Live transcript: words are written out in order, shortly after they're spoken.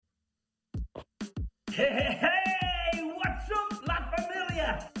Hey, what's up, La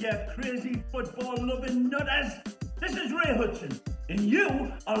Familia, you crazy football-loving nutters? This is Ray Hudson, and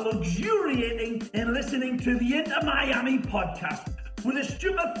you are luxuriating in listening to the Inter Miami podcast with the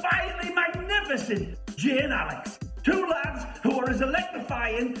stupefyingly magnificent Jay and Alex, two lads who are as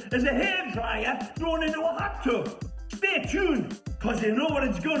electrifying as a hairdryer thrown into a hot tub. Stay tuned, because you know what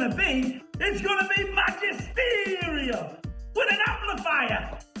it's going to be. It's going to be magisterial with an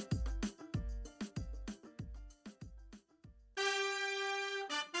amplifier.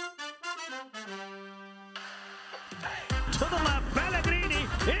 To the left, Pellegrini,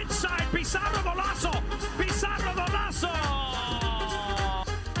 inside, Pizarro Golazo,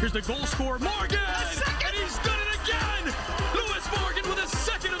 Here's the goal scorer, Morgan, and he's done it again! Lewis Morgan with a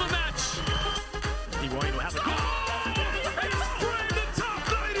second of the match! Higuain will have the goal! He's framed the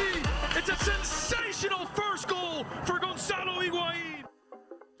top 90! It's a sensational first goal for Gonzalo Higuain!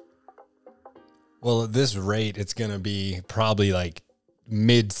 Well, at this rate, it's going to be probably like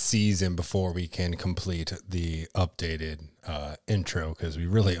mid-season before we can complete the updated intro, because we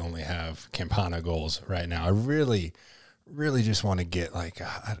really only have Campana goals right now. I really just want to get like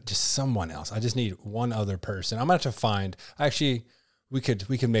just someone else. I just need one other person. I'm gonna have to find. Actually, we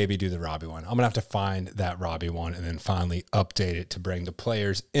could maybe do the Robbie one. I'm gonna have to find that Robbie one and then finally update it to bring the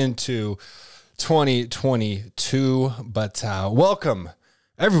players into 2022. But welcome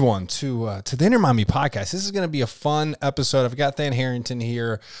everyone to the Inter Miami podcast. This is gonna be a fun episode. I've got Than Harrington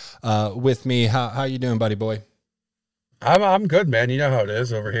here with me. How you doing, buddy boy? I'm good, man. You know how it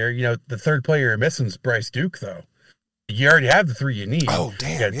is over here. You know, the third player you're missing is Bryce Duke, though. You already have the three you need. Oh,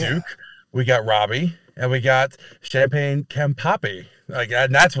 damn. We got Duke, we got Robbie, and we got Champagne Campapi.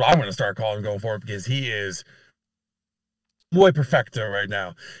 And that's what I'm going to start calling him going forward, because he is boy perfecto right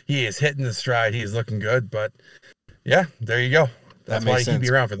now. He is hitting the stride. He is looking good. But yeah, there you go. That's why you keep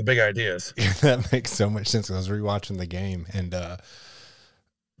you around for the big ideas. That makes so much sense. I was rewatching the game, and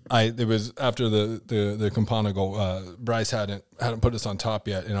it was after the Campana goal. Bryce hadn't put us on top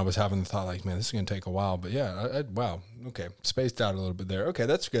yet, and I was having the thought like, man, this is gonna take a while. But yeah, wow, okay, spaced out a little bit there. Okay,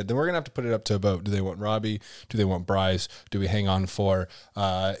 that's good. Then we're gonna have to put it up to a vote. Do they want Robbie? Do they want Bryce? Do we hang on for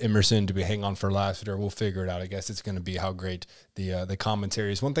Emerson? Do we hang on for Lassiter? We'll figure it out. I guess it's gonna be how great the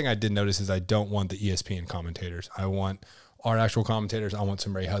commentary is. One thing I did notice is I don't want the ESPN commentators. I want our actual commentators. I want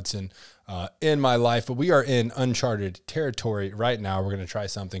some Ray Hudson in my life, but we are in uncharted territory right now. We're going to try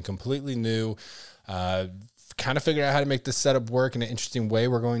something completely new, kind of figure out how to make this setup work in an interesting way.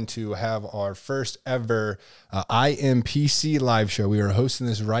 We're going to have our first ever IMPC live show. We are hosting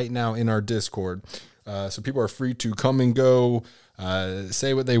this right now in our Discord. So people are free to come and go,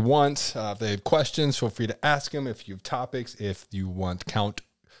 say what they want. If they have questions, feel free to ask them. If you have topics, if you want counterpoint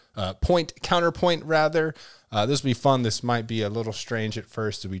rather. This will be fun. This might be a little strange at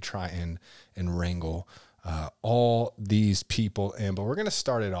first as we try and wrangle all these people in, but we're going to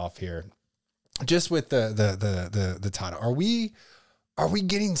start it off here just with the title. Are we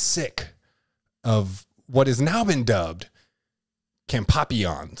getting sick of what has now been dubbed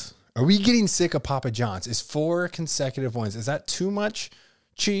Campapillons? Are we getting sick of Papa John's? Is 4 consecutive wins, is that too much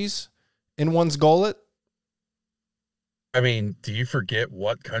cheese in one's gullet? I mean, do you forget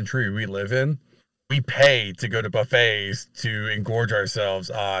what country we live in? We pay to go to buffets to engorge ourselves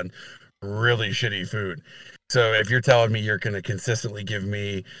on really shitty food. So if you're telling me you're going to consistently give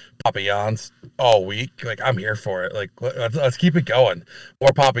me Papillons all week, like, I'm here for it. Like, let's keep it going.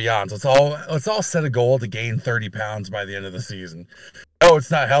 More Papillons. Let's all set a goal to gain 30 pounds by the end of the season. Oh,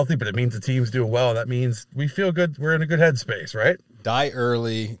 it's not healthy, but it means the team's doing well. That means we feel good. We're in a good headspace, right? Die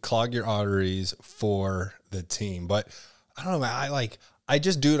early, clog your arteries for the team. But I don't know, man. I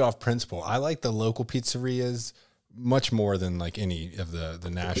just do it off principle. I like the local pizzerias much more than like any of the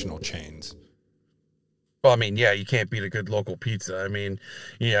national chains. Well, I mean, yeah, you can't beat a good local pizza. I mean,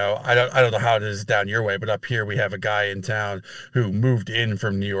 you know, I don't know how it is down your way, but up here we have a guy in town who moved in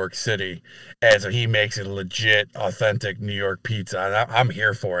from New York City, and so he makes it a legit, authentic New York pizza, and I'm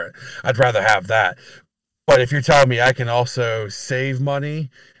here for it. I'd rather have that. But if you're telling me I can also save money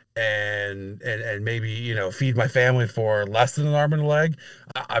and maybe, you know, feed my family for less than an arm and a leg,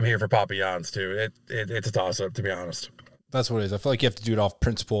 I'm here for Papillons too. It's a toss-up, to be honest. That's what it is. I feel like you have to do it off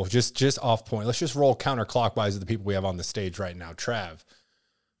principle, just off point. Let's just roll counterclockwise of the people we have on the stage right now. Trav,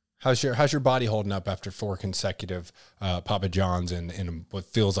 how's your body holding up after 4 consecutive Papa John's in what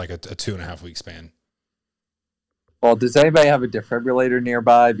feels like a 2.5 week span? Well, does anybody have a defibrillator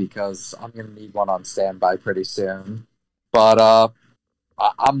nearby? Because I'm going to need one on standby pretty soon. But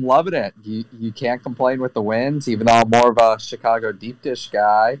I'm loving it. You can't complain with the wins, even though I'm more of a Chicago deep dish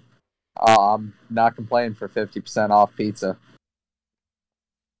guy. I'm not complaining for 50% off pizza.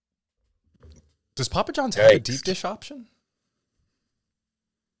 Does Papa John's have a Yikes. deep dish option?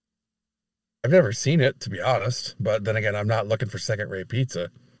 I've never seen it, to be honest. But then again, I'm not looking for second-rate pizza.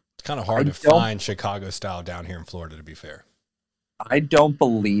 It's kind of hard I to don't- find Chicago style down here in Florida, to be fair. I don't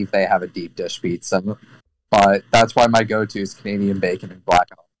believe they have a deep dish pizza, but that's why my go-to is Canadian bacon and black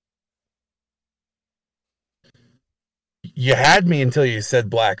olive. You had me until you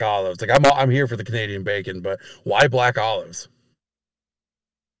said black olives. Like I'm here for the Canadian bacon, but why black olives?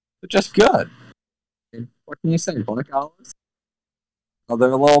 They're just good. And what can you say? Black olives? Oh,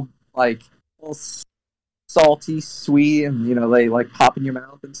 they're a little salty, sweet, and they like pop in your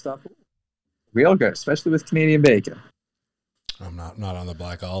mouth and stuff. Real good, especially with Canadian bacon. I'm not on the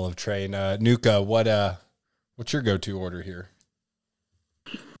black olive train. Nuka, what's your go-to order here?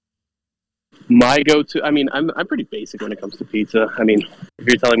 My go-to, I'm pretty basic when it comes to pizza. I mean, if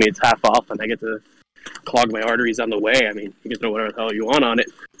you're telling me it's half off and I get to clog my arteries on the way, I mean, you can throw whatever the hell you want on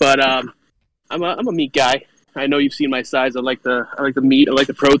it. But I'm a meat guy. I know you've seen my size. I like the meat. I like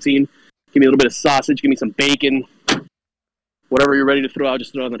the protein. Give me a little bit of sausage. Give me some bacon. Whatever you're ready to throw out,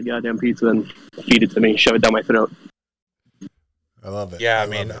 just throw it on the goddamn pizza and feed it to me. Shove it down my throat. I love it. Yeah,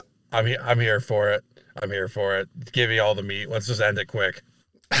 I'm here for it. I'm here for it. Give me all the meat. Let's just end it quick.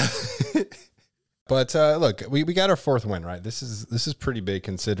 But look, we got our fourth win, right? This is pretty big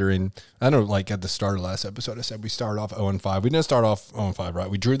considering. I know, like at the start of last episode, I said we started off 0-5. We didn't start off 0-5, right?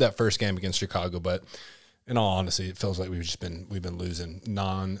 We drew that first game against Chicago, but in all honesty, it feels like we've been losing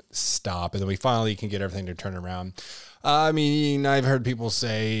nonstop, and then we finally can get everything to turn around. I mean, I've heard people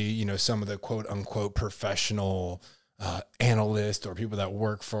say, some of the quote unquote professional analysts or people that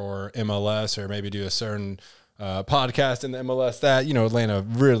work for MLS or maybe do a certain podcast in the MLS that, Atlanta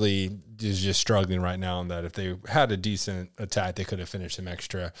really is just struggling right now, and that if they had a decent attack, they could have finished some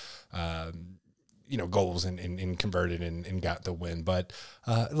extra, goals and converted and got the win. But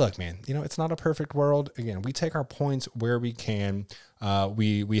look, man, it's not a perfect world. Again, we take our points where we can.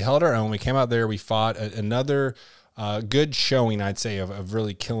 We held our own. We came out there. We fought another good showing, I'd say, of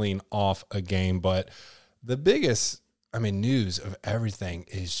really killing off a game. But the biggest news of everything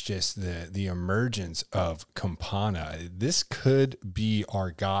is just the emergence of Campana. This could be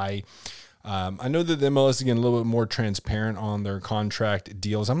our guy. I know that the MLS is getting a little bit more transparent on their contract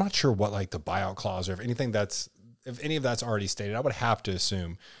deals. I'm not sure what the buyout clause or if any of that's already stated. I would have to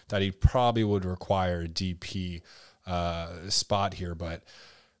assume that he probably would require a DP spot here, but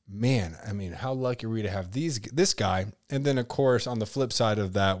man, how lucky are we to have this guy? And then, of course, on the flip side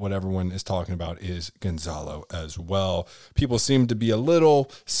of that, what everyone is talking about is Gonzalo as well. People seem to be a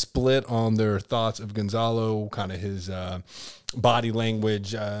little split on their thoughts of Gonzalo, kind of his body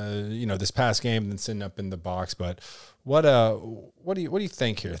language, this past game, and then sitting up in the box. But what do you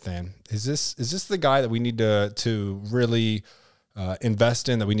think here, Than? Is this the guy that we need to really invest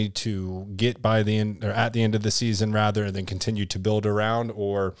in, that we need to get by the end or at the end of the season rather than continue to build around,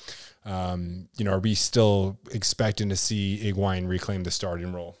 or are we still expecting to see Higuaín reclaim the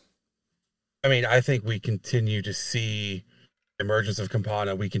starting role? I think we continue to see emergence of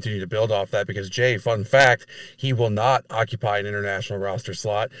Campana. We continue to build off that because, Jay, fun fact, he will not occupy an international roster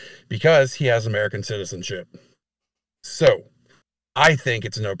slot because he has American citizenship. So I think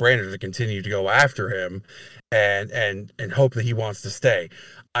it's a no-brainer to continue to go after him and hope that he wants to stay.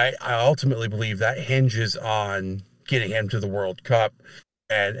 I ultimately believe that hinges on getting him to the World Cup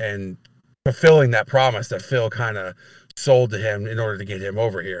and fulfilling that promise that Phil kind of sold to him in order to get him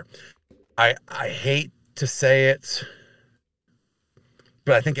over here. I hate to say it,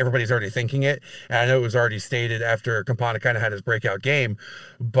 but I think everybody's already thinking it. And I know it was already stated after Campana kind of had his breakout game,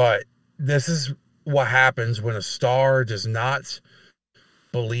 but this is what happens when a star does not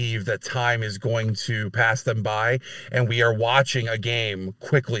believe that time is going to pass them by, and we are watching a game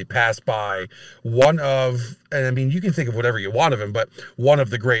quickly pass by one of, and you can think of whatever you want of him, but one of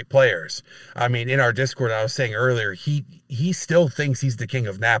the great players. In our Discord, I was saying earlier, he still thinks he's the king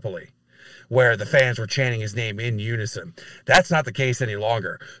of Napoli, where the fans were chanting his name in unison. That's not the case any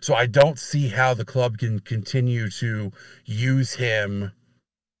longer. So I don't see how the club can continue to use him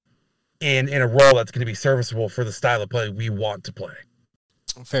in a role that's going to be serviceable for the style of play we want to play.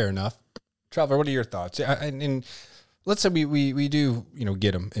 Fair enough. Trevor, what are your thoughts? And let's say we do,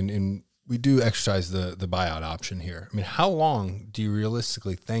 get him and we do exercise the buyout option here. How long do you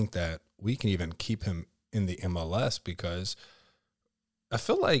realistically think that we can even keep him in the MLS? Because I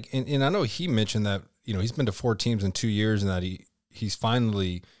feel like, and I know he mentioned that, he's been to 4 teams in 2 years and that he's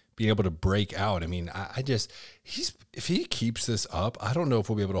finally being able to break out. If he keeps this up, I don't know if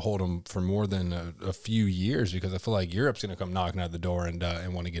we'll be able to hold him for more than a few years, because I feel like Europe's going to come knocking at the door and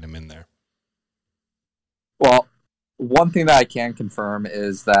want to get him in there. Well, one thing that I can confirm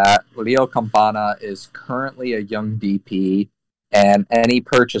is that Leo Campana is currently a young DP, and any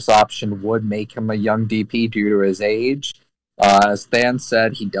purchase option would make him a young DP due to his age. As Than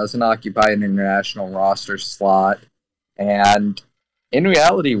said, he doesn't occupy an international roster slot, and in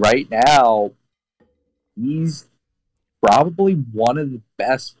reality, right now, he's probably one of the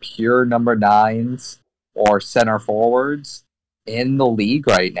best pure number 9s or center forwards in the league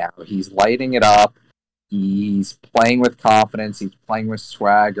right now. He's lighting it up. He's playing with confidence. He's playing with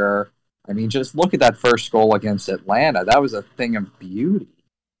swagger. I mean, just look at that first goal against Atlanta. That was a thing of beauty.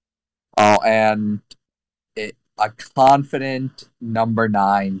 And a confident number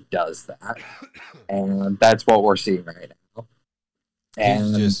 9 does that. And that's what we're seeing right now.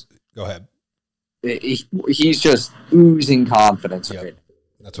 And go ahead. He's just oozing confidence right now.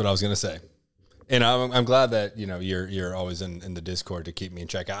 That's what I was going to say. And I'm glad that, you're always in the Discord to keep me in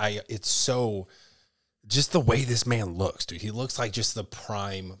check. It's so just the way this man looks, dude. He looks like just the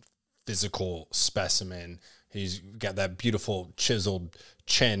prime physical specimen. He's got that beautiful chiseled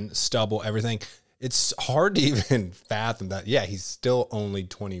chin, stubble, everything. It's hard to even fathom that. Yeah, he's still only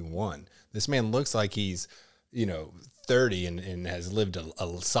 21. This man looks like he's, 30 and has lived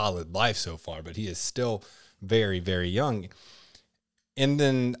a solid life so far, but he is still very, very young. And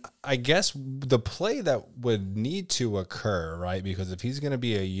then I guess the play that would need to occur, right? Because if he's going to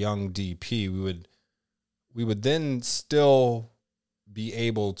be a young DP, we would then still be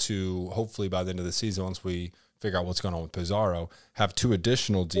able to, hopefully by the end of the season, once we figure out what's going on with Pizarro, have 2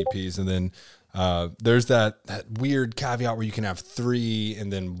 additional DPs. And then there's that weird caveat where you can have 3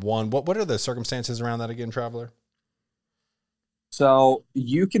 and then 1. What are the circumstances around that again, Traveler? So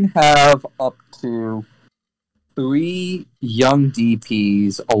you can have up to 3 young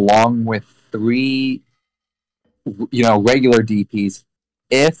DPs along with 3, regular DPs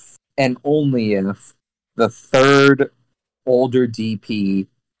if and only if the third older DP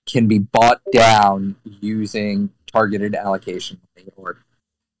can be bought down using targeted allocation money or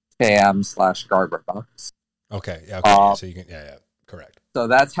TAM/Garber bucks. Okay. Okay. So you can, correct. So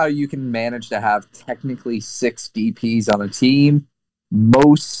that's how you can manage to have technically 6 DPs on a team.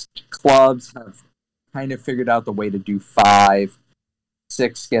 Most clubs have kind of figured out the way to do 5.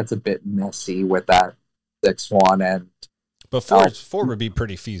 6 gets a bit messy with that 6-1, but 4 would be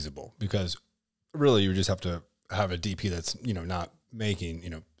pretty feasible because really you just have to have a DP that's not making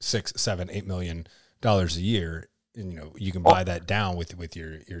 $6, $7, $8 million a year, and you can buy that down with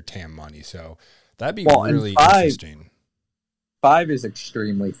your TAM money. So that'd be really interesting. 5 is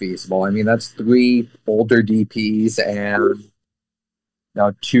extremely feasible. I mean, that's 3 older DPs and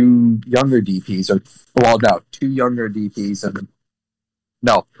 2 younger DPs, 2 younger DPs and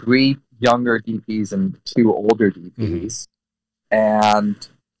 3 younger DPs and 2 older DPs. Mm-hmm. And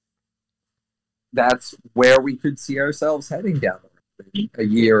that's where we could see ourselves heading down a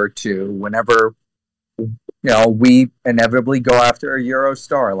year or 2 whenever, we inevitably go after a Euro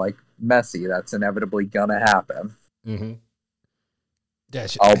star like Messi. That's inevitably going to happen. Mm-hmm. Yeah,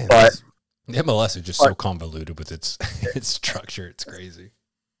 but the MLS is just so convoluted with its structure. It's crazy.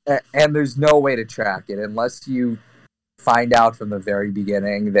 And there's no way to track it. Unless you find out from the very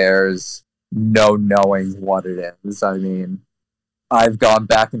beginning, there's no knowing what it is. I mean, I've gone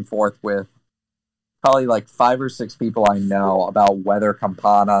back and forth with probably like 5 or 6 people I know about whether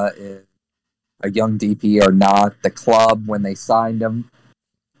Campana is a young DP or not. The club, when they signed him,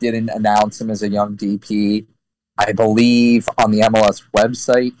 didn't announce him as a young DP. I believe on the MLS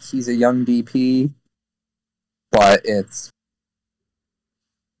website he's a young DP, but it's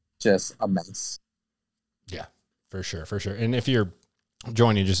just a mess. Yeah, for sure. And if you're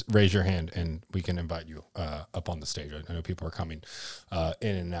joining, just raise your hand and we can invite you up on the stage. I know people are coming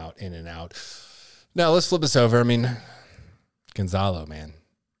in and out. Now let's flip this over. I mean, Gonzalo, man,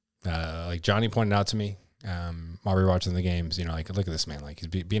 like Johnny pointed out to me while we were watching the games, look at this man, like he's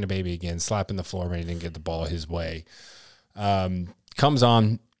being a baby again, slapping the floor when he didn't get the ball his way. Comes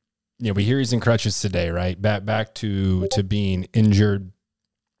on, we hear he's in crutches today, right? Back to being injured.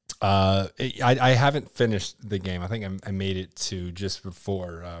 I haven't finished the game. I think I made it to just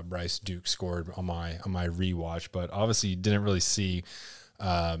before Bryce Duke scored on my rewatch, but obviously didn't really see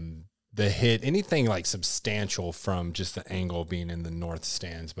the hit, anything like substantial from just the angle being in the north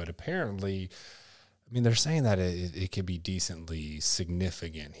stands. But apparently, I mean, they're saying that it could be decently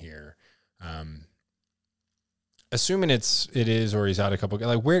significant here. Assuming it is, or he's out a couple,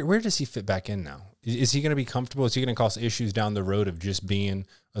 like where does he fit back in now? Is he going to be comfortable? Is he going to cause issues down the road of just being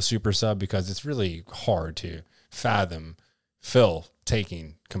a super sub? Because it's really hard to fathom Phil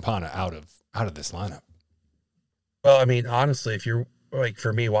taking Campana out of this lineup. Well, I mean, honestly, if you're like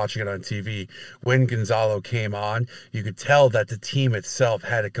for me watching it on TV, when Gonzalo came on, you could tell that the team itself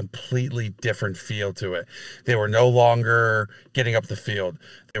had a completely different feel to it. They were no longer getting up the field.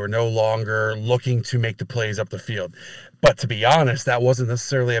 They were no longer looking to make the plays up the field. But to be honest, that wasn't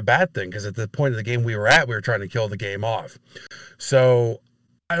necessarily a bad thing, because at the point of the game we were at, we were trying to kill the game off. So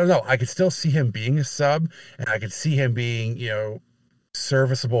I don't know. I could still see him being a sub, and I could see him being,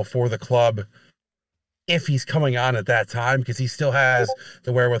 serviceable for the club if he's coming on at that time, because he still has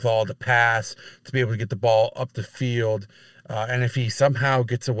the wherewithal to pass, to be able to get the ball up the field. And if he somehow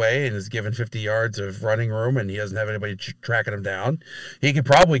gets away and is given 50 yards of running room and he doesn't have anybody tracking him down, he could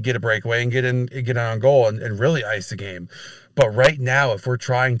probably get a breakaway and get on goal and really ice the game. But right now, if we're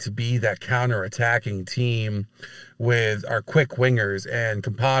trying to be that counter-attacking team with our quick wingers and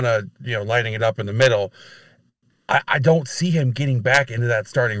Campana, lighting it up in the middle, I don't see him getting back into that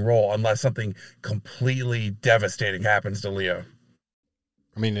starting role unless something completely devastating happens to Leo.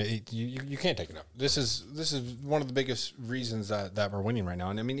 I mean, you can't take it up. This is one of the biggest reasons that we're winning right now.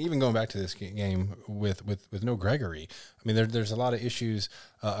 And I mean, even going back to this game with no Gregory, I mean, there's a lot of issues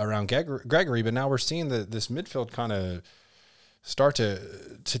around Gregory, but now we're seeing this midfield kind of start to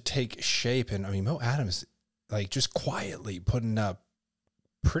take shape. And I mean, Mo Adams, like, just quietly putting up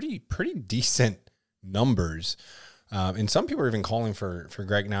pretty decent numbers. And some people are even calling for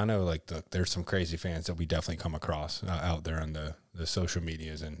Greg. Now I know, like, there's some crazy fans that we definitely come across out there on the social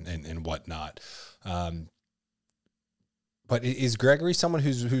medias and whatnot. But is Gregory someone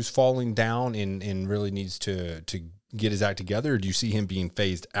who's falling down and really needs to get his act together? Or do you see him being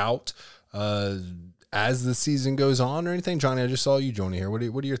phased out as the season goes on or anything? Johnny, I just saw you joining here.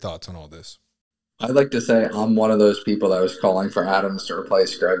 What are your thoughts on all this? I'd like to say I'm one of those people that was calling for Adams to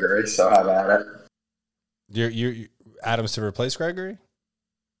replace Gregory, so have at it. You're Adams to replace Gregory?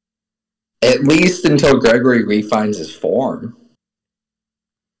 At least until Gregory refines his form.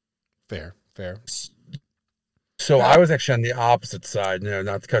 Fair. So I was actually on the opposite side,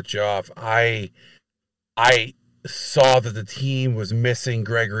 not to cut you off. I saw that the team was missing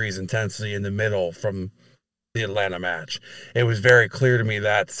Gregory's intensity in the middle from the Atlanta match. It was very clear to me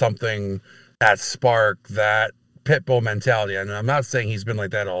that something, that spark, that Pitbull mentality, and I'm not saying he's been like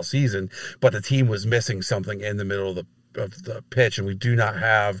that all season, but the team was missing something in the middle of the pitch, and we do not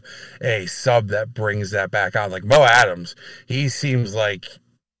have a sub that brings that back on. Like Mo Adams, he seems like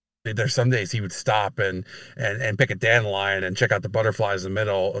there's some days he would stop and pick a dandelion and check out the butterflies in the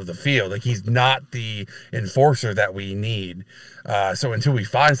middle of the field. Like, he's not the enforcer that we need. So until we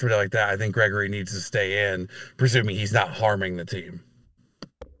find somebody like that, I think Gregory needs to stay in, presuming he's not harming the team.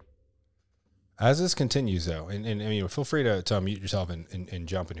 As this continues, though, and I mean, feel free to unmute yourself and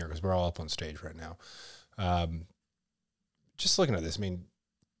jump in here, because we're all up on stage right now. Just looking at this, I mean,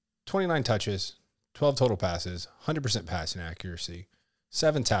 29 touches, 12 total passes, 100% passing accuracy,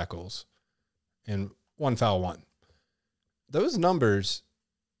 7 tackles, and 1 foul won. Those numbers,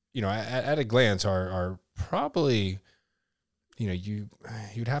 at a glance are probably,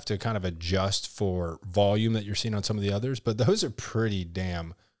 you'd have to kind of adjust for volume that you're seeing on some of the others, but those are pretty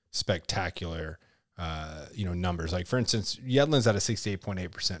damn spectacular, numbers. Like, for instance, Yedlin's at a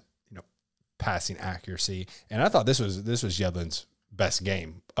 68.8%, passing accuracy, and I thought this was Yedlin's best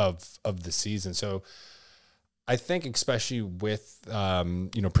game of the season. So I think, especially with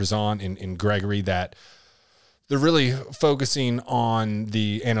Prezan and Gregory, that they're really focusing on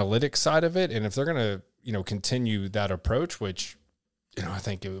the analytics side of it, and if they're going to continue that approach, which I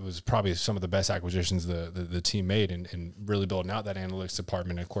think it was probably some of the best acquisitions the team made, and really building out that analytics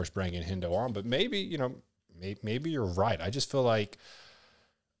department, and of course bringing Hendo on. But maybe maybe you're right. I feel like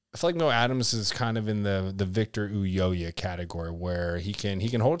Mo Adams is kind of in the Victor Ulloa category, where he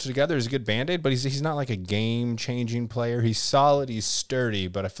can hold it together. He's a good Band-Aid, but he's not like a game-changing player. He's solid, he's sturdy,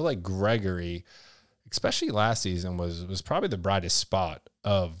 but I feel like Gregory, especially last season, was probably the brightest spot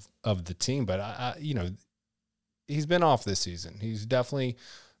of the team. But he's been off this season. He's definitely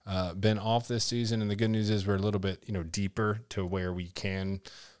been off this season, and the good news is we're a little bit deeper to where we can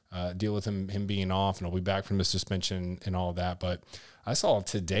deal with him being off, and he'll be back from the suspension and all that. But I saw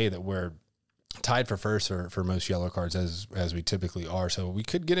today that we're tied for first for most yellow cards, as we typically are. So we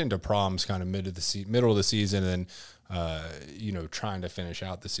could get into problems kind of middle of the season, and then trying to finish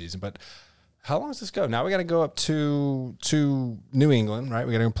out the season. But how long does this go? Now we got to go up to New England, right?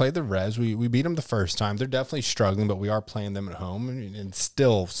 We got to play the Revs. We beat them the first time. They're definitely struggling, but we are playing them at home, and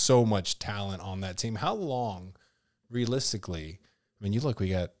still so much talent on that team. How long, realistically? I mean, you look, we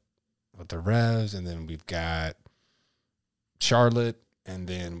got the Revs, and then we've got Charlotte, and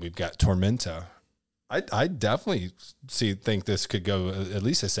then we've got Tormenta. I definitely think this could go at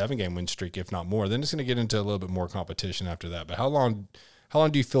least a 7-game win streak, if not more. Then it's going to get into a little bit more competition after that. But how long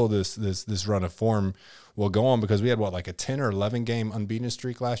do you feel this run of form will go on? Because we had like a 10 or 11 game unbeaten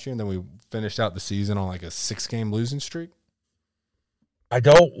streak last year, and then we finished out the season on like a 6-game losing streak. I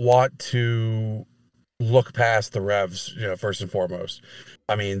don't want to look past the Revs, first and foremost.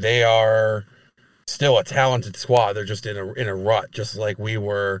 I mean, they are still a talented squad. They're just in a rut, just like we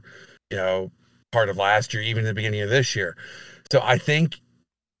were, part of last year, even at the beginning of this year. So I think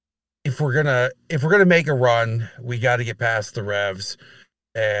if we're gonna make a run, we got to get past the Revs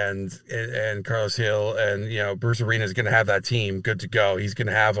and Carlos Hill, and Bruce Arena is going to have that team good to go. He's going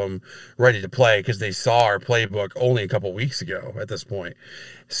to have them ready to play because they saw our playbook only a couple weeks ago at this point.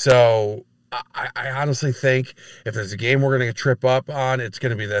 So I honestly think if there's a game we're going to trip up on, it's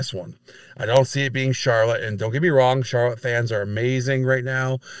going to be this one. I don't see it being Charlotte, and don't get me wrong, Charlotte fans are amazing right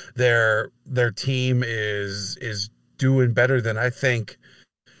now. Their team is doing better than I think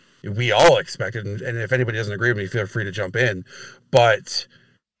we all expected, and if anybody doesn't agree with me, feel free to jump in. But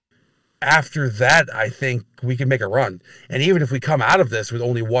after that, I think we can make a run. And even if we come out of this with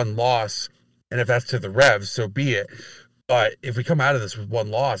only one loss, and if that's to the Revs, so be it. But if we come out of this with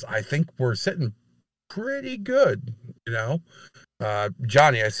one loss, I think we're sitting pretty good,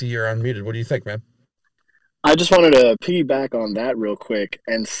 Johnny, I see you're unmuted. What do you think, man? I just wanted to piggyback on that real quick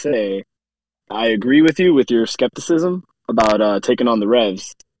and say I agree with you with your skepticism about taking on the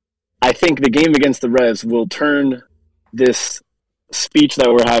Revs. I think the game against the Revs will turn this speech that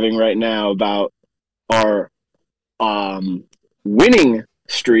we're having right now about our winning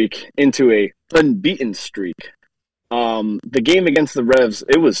streak into a unbeaten streak. The game against the Revs,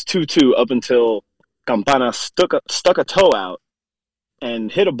 it was 2-2 up until Campana stuck a toe out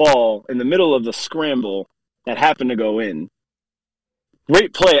and hit a ball in the middle of the scramble that happened to go in.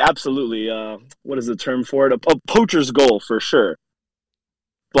 Great play, absolutely. What is the term for it? A poacher's goal for sure.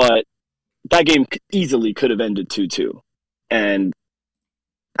 But that game easily could have ended 2-2. And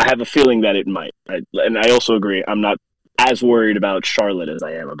I have a feeling that it might. And I also agree, I'm not as worried about Charlotte as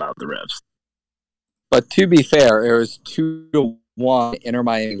I am about the Revs. But to be fair, it was 2-1 Inter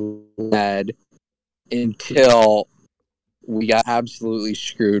Miami led until we got absolutely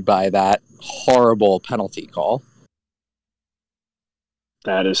screwed by that horrible penalty call.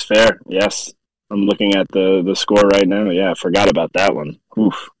 That is fair, yes. I'm looking at the score right now. Yeah, I forgot about that one.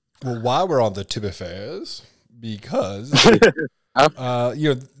 Oof. Well, while we're on the to be fairs, because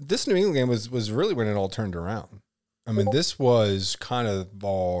this New England game was really when it all turned around. I mean, this was kind of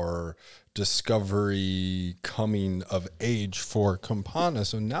our discovery coming of age for Campana.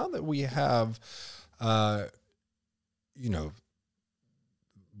 So now that we have, we're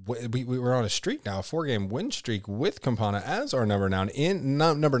on a streak now, a 4-game win streak with Campana as our number 9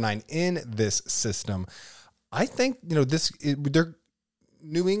 in this system. I think New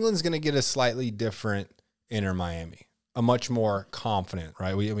England's going to get a slightly different Inter Miami, a much more confident,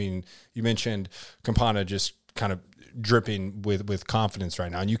 right? You mentioned Campana just kind of dripping with confidence right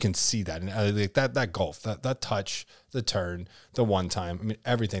now, and you can see that. And that golf, that touch, the turn, the one time, I mean,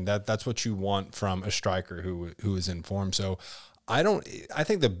 everything. That's what you want from a striker who is in form. So I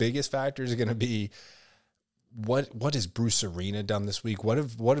think the biggest factor is going to be what has Bruce Arena done this week? What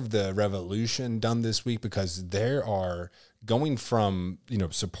have the Revolution done this week? Because there are going from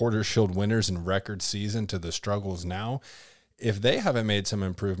Supporter Shield winners and record season to the struggles now. If they haven't made some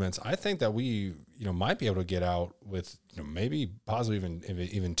improvements, I think that we might be able to get out with maybe possibly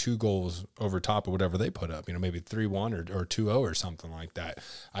even 2 goals over top of whatever they put up. Maybe 3-1 or 2-0 or something like that.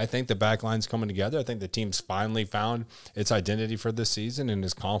 I think the back line's coming together. I think the team's finally found its identity for this season and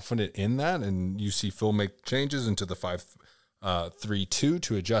is confident in that. And you see Phil make changes into the 5-3-2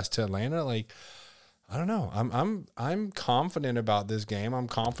 to adjust to Atlanta. I don't know. I'm confident about this game. I'm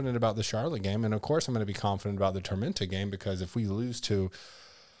confident about the Charlotte game, and of course, I'm going to be confident about the Tormenta game, because if we lose to,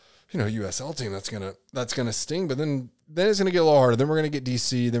 USL team, that's gonna sting. But then it's going to get a little harder. Then we're going to get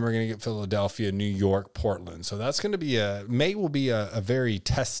DC. Then we're going to get Philadelphia, New York, Portland. So that's going to be May will be a very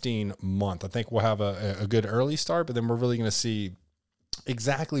testing month. I think we'll have a good early start, but then we're really going to see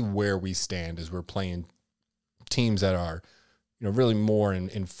exactly where we stand as we're playing teams that are really more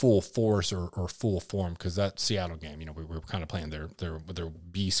in full force or full form, because that Seattle game, we were kind of playing their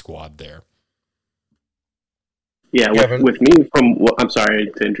B squad there. Yeah, with me, I'm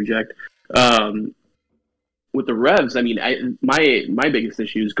sorry to interject. With the Revs, I mean, my biggest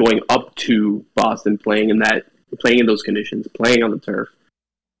issue is going up to Boston, playing in those conditions, playing on the turf.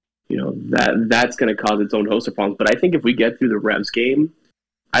 That's going to cause its own host of problems. But I think if we get through the Revs game,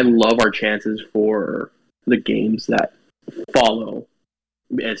 I love our chances for the games that follow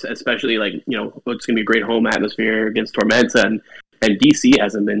especially like, it's going to be a great home atmosphere against Tormenta, and DC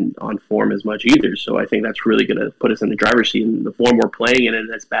hasn't been on form as much either. So I think that's really going to put us in the driver's seat. And the form we're playing in it,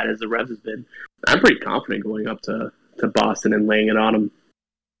 as bad as the Revs has been, I'm pretty confident going up to Boston and laying it on them.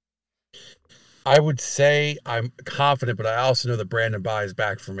 I would say I'm confident, but I also know that Brandon Bye is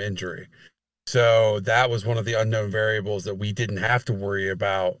back from injury. So that was one of the unknown variables that we didn't have to worry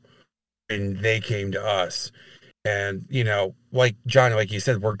about when they came to us. And, like Johnny, like you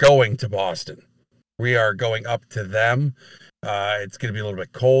said, we're going to Boston. We are going up to them. It's going to be a little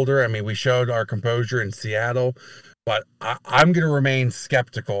bit colder. I mean, we showed our composure in Seattle, but I'm going to remain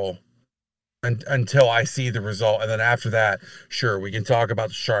skeptical until I see the result. And then after that, sure, we can talk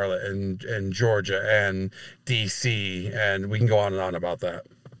about Charlotte and Georgia and DC, and we can go on and on about that.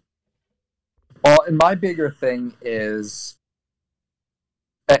 Well, and my bigger thing is,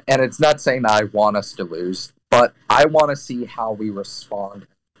 and it's not saying that I want us to lose, but I want to see how we respond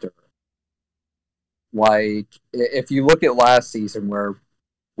after. Like, if you look at last season where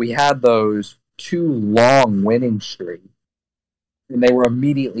we had those 2 long winning streaks, and they were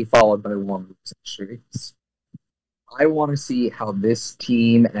immediately followed by 1 losing streaks. I want to see how this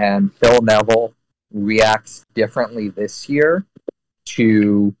team and Phil Neville reacts differently this year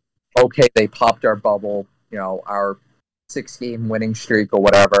to, okay, they popped our bubble, our 6-game winning streak or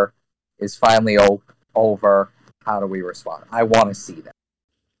whatever is finally over. How do we respond? I want to see that.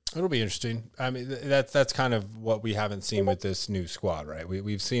 It'll be interesting. I mean, that's kind of what we haven't seen with this new squad, right?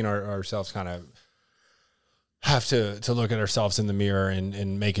 We've seen ourselves kind of have to look at ourselves in the mirror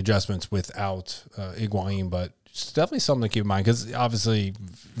and make adjustments without Higuain, but it's definitely something to keep in mind because obviously,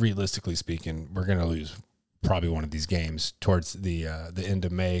 realistically speaking, we're going to lose probably one of these games towards the end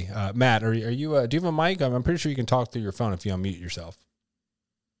of May. Matt, are you? Do you have a mic? I'm pretty sure you can talk through your phone if you unmute yourself.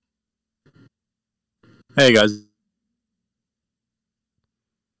 Hey guys.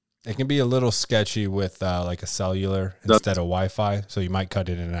 It can be a little sketchy with like a cellular instead of Wi-Fi, so you might cut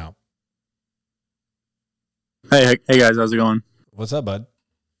in and out. Hey guys, how's it going? What's up, bud?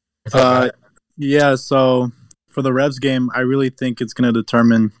 What's up, Matt? Yeah, so for the Revs game, I really think it's going to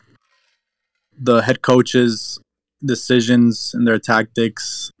determine the head coach's decisions and their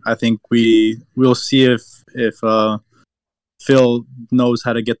tactics. I think we'll see if Phil knows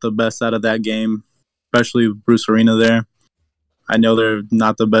how to get the best out of that game, especially with Bruce Arena there. I know they're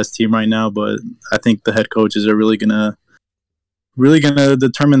not the best team right now, but I think the head coaches are really gonna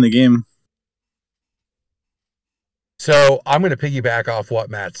determine the game. So I'm going to piggyback off what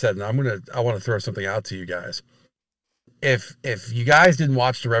Matt said, and I want to throw something out to you guys. If you guys didn't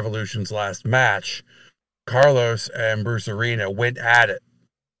watch the Revolution's last match, Carlos and Bruce Arena went at it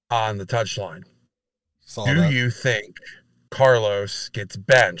on the touchline. Do you think Carlos gets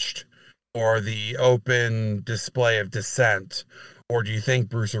benched or the open display of dissent, or do you think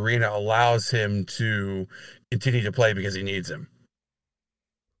Bruce Arena allows him to continue to play because he needs him?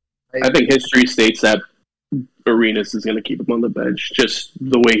 I think history states that Arenas is going to keep him on the bench. Just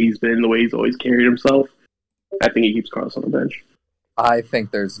the way he's been, the way he's always carried himself. I think he keeps Carlos on the bench. I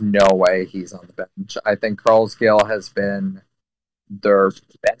think there's no way he's on the bench. I think Carlos Gale has been their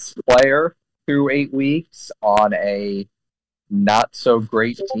best player through 8 weeks on a not so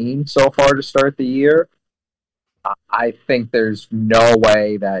great team so far to start the year. I think there's no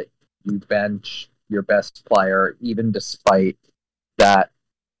way that you bench your best player, even despite that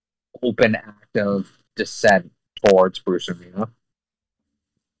open act of dissent towards Bruce Arena.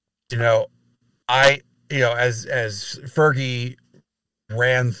 As Fergie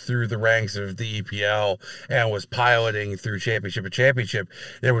ran through the ranks of the EPL and was piloting through championship to championship,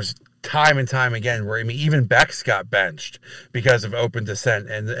 there was time and time again where, even Bex got benched because of open dissent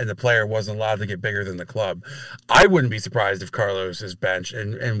and the player wasn't allowed to get bigger than the club. I wouldn't be surprised if Carlos is benched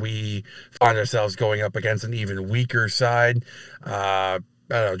and we find ourselves going up against an even weaker side. I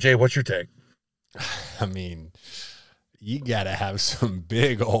don't know. Jay, what's your take? I mean, you got to have some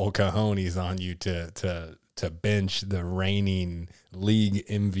big old cojones on you to bench the reigning league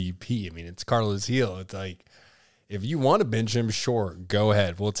MVP. I mean, it's Carlos Gil. It's like, if you want to bench him, sure, go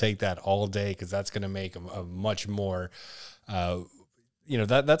ahead. We'll take that all day because that's going to make him a much more,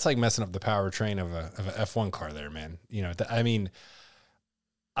 that's like messing up the powertrain of a F1 car there, man.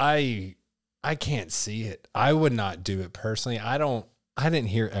 I can't see it. I would not do it personally. I didn't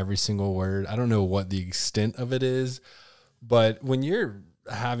hear every single word. I don't know what the extent of it is, but when you're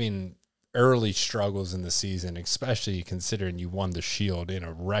having early struggles in the season, especially considering you won the Shield in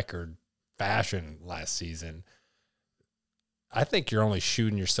a record fashion last season, I think you're only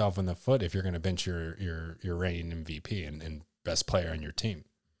shooting yourself in the foot if you're going to bench your reigning MVP and best player on your team.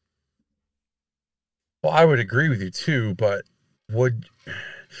 Well, I would agree with you too, but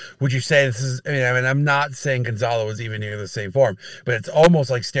would you say this is? I mean, I'm not saying Gonzalo was even near the same form, but it's almost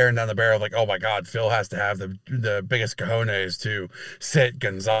like staring down the barrel of like, oh my God, Phil has to have the biggest cojones to sit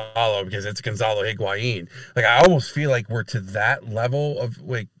Gonzalo because it's Gonzalo Higuain. Like, I almost feel like we're to that level of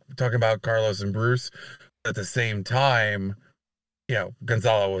like talking about Carlos and Bruce. At the same time,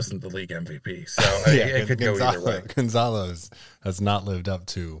 Gonzalo wasn't the league MVP, so it could go either way. Gonzalo has not lived up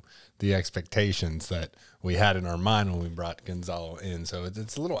to the expectations that we had in our mind when we brought Gonzalo in. So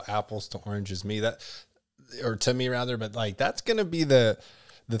it's a little apples to oranges to me rather, but like that's going to be the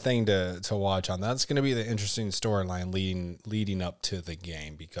thing to watch on. That's going to be the interesting storyline leading up to the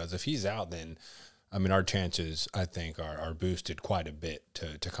game, because if he's out, then I mean our chances I think are boosted quite a bit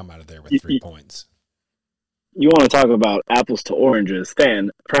to come out of there with 3 points. You want to talk about apples to oranges,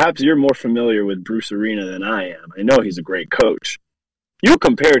 Stan? Perhaps you're more familiar with Bruce Arena than I am. I know he's a great coach. You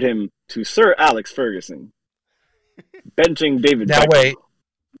compared him to Sir Alex Ferguson, benching David Beckham.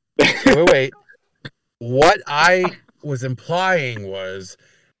 Wait. What I was implying was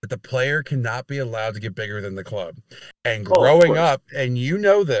that the player cannot be allowed to get bigger than the club. And growing up, and you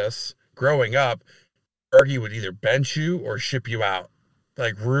know this, growing up, Fergie would either bench you or ship you out.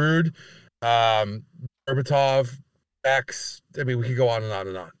 Like Rude, Berbatov, X. I mean, we could go on and on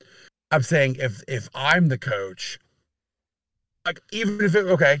and on. I'm saying if I'm the coach, like even if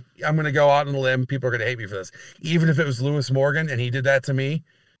I'm going to go out on a limb. People are going to hate me for this. Even if it was Lewis Morgan and he did that to me,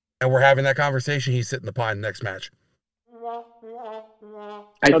 and we're having that conversation, he's sitting the pine next match.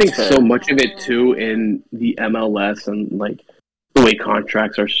 I think so much of it too in the MLS and like the way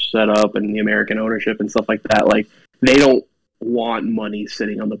contracts are set up and the American ownership and stuff like that. Like they don't want money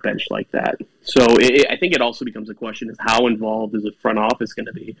sitting on the bench like that. So I think it also becomes a question is how involved is the front office going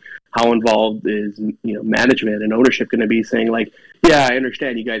to be? How involved is management and ownership going to be saying like, yeah, I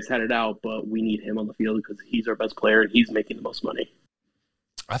understand you guys had it out, but we need him on the field because he's our best player and he's making the most money.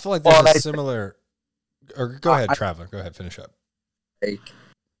 I feel like there's a similar. Or go ahead, Traveler. Go ahead, finish up. Like,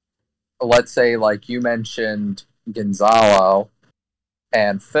 let's say, like you mentioned, Gonzalo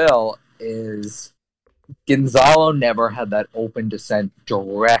and Phil is. Gonzalo never had that open descent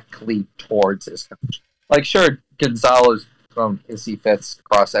directly towards his coach. Like, sure, Gonzalo's thrown hissy fits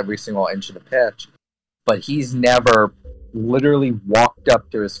across every single inch of the pitch, but he's never literally walked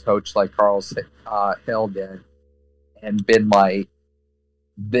up to his coach like Carlos Hill did and been like,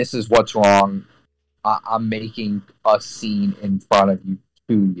 this is what's wrong. I'm making a scene in front of you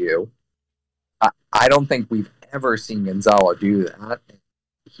to you. I don't think we've ever seen Gonzalo do that.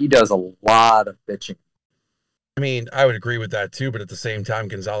 He does a lot of bitching. I mean, I would agree with that too, but at the same time,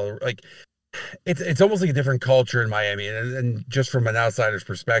 Gonzalo, like, it's almost like a different culture in Miami, and just from an outsider's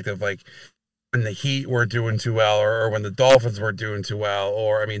perspective, like when the Heat weren't doing too well, or when the Dolphins weren't doing too well,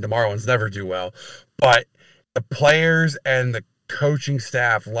 or I mean, the Marlins never do well, but the players and the coaching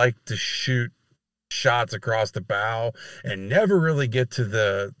staff like to shoot shots across the bow and never really get to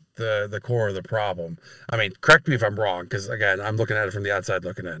the core of the problem. I mean, correct me if I'm wrong, because again, I'm looking at it from the outside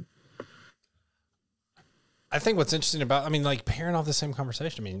looking in. I think what's interesting about, I mean, like pairing off the same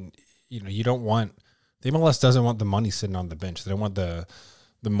conversation. I mean, you don't want, the MLS doesn't want the money sitting on the bench. They don't want the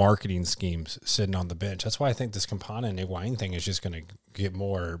marketing schemes sitting on the bench. That's why I think this Campana and Higuain thing is just going to get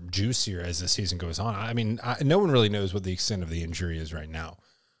more juicier as the season goes on. I mean, no one really knows what the extent of the injury is right now,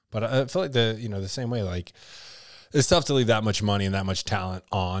 but I feel like the same way, like it's tough to leave that much money and that much talent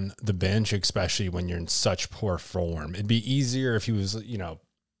on the bench, especially when you're in such poor form. It'd be easier if he was,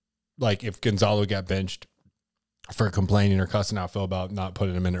 like if Gonzalo got benched for complaining or cussing out Phil about not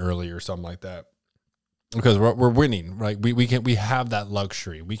putting him in early or something like that, because we're winning, right? We have that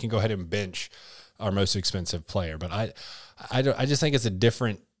luxury. We can go ahead and bench our most expensive player, but I just think it's a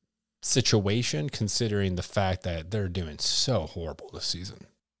different situation considering the fact that they're doing so horrible this season.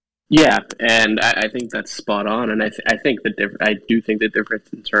 Yeah, and I think that's spot on, and I think I do think the difference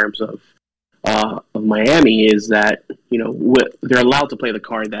in terms of Miami is that they're allowed to play the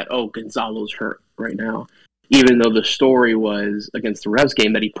card that Gonzalo's hurt right now. Even though the story was against the Revs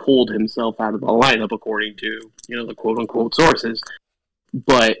game that he pulled himself out of the lineup, according to the quote unquote sources,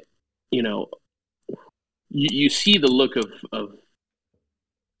 but you see the look of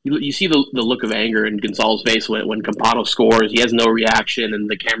you see the look of anger in Gonzalo's face when Campana scores. He has no reaction, and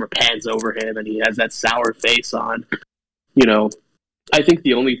the camera pans over him, and he has that sour face on. I think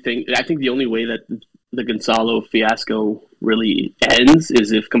the only way that the Gonzalo fiasco really ends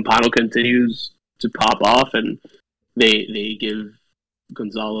is if Campana continues to pop off and they give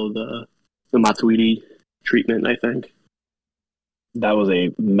Gonzalo the Matuidi treatment. I think that was a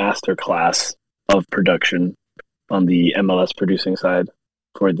masterclass of production on the MLS producing side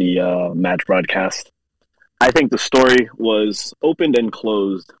for the match broadcast. I think the story was opened and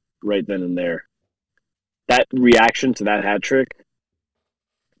closed right then and there. That reaction to that hat trick,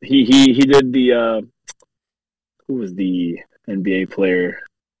 he did the who was the NBA player?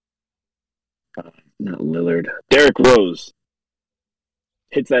 Not Lillard. Derrick Rose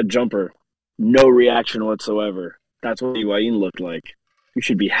hits that jumper, no reaction whatsoever. That's what Higuain looked like. You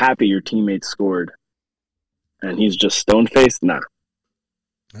should be happy your teammates scored, and he's just stone faced. Nah,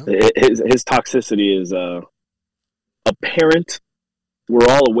 his toxicity is apparent. We're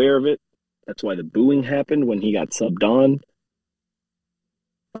all aware of it. That's why the booing happened when he got subbed on.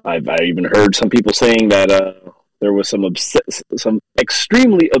 I even heard some people saying that there was some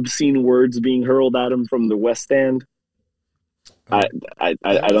extremely obscene words being hurled at him from the West Stand. I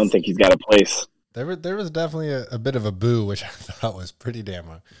don't think he's got a place. There was definitely a bit of a boo, which I thought was pretty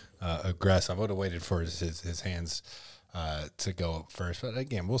damn aggressive. I would have waited for his hands to go up first. But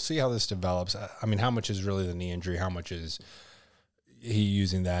again, we'll see how this develops. I mean, how much is really the knee injury? How much is he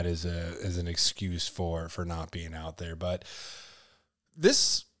using that as an excuse for not being out there? But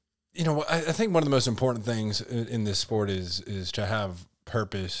this, I think one of the most important things in this sport is to have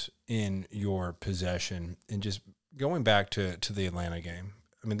purpose in your possession. And just going back to the Atlanta game,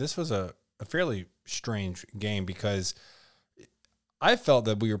 I mean, this was a fairly strange game because I felt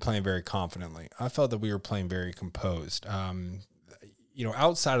that we were playing very confidently. I felt that we were playing very composed.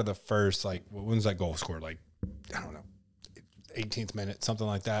 Outside of the first, like, when was that goal scored? Like, I don't know, 18th minute, something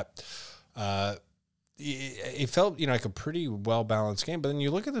like that. It felt, like a pretty well-balanced game. But then you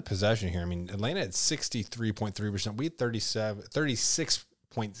look at the possession here. I mean, Atlanta had 63.3%. We had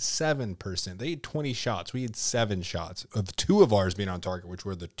 36.7%. They had 20 shots. We had 7 shots, of 2 of ours being on target, which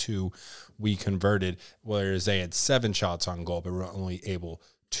were the 2 we converted, whereas they had 7 shots on goal, but were only able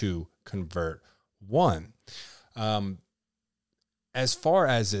to convert 1. As far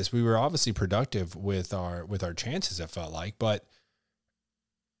as this, we were obviously productive with our chances, it felt like, but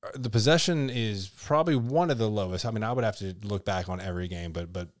the possession is probably one of the lowest. I mean, I would have to look back on every game,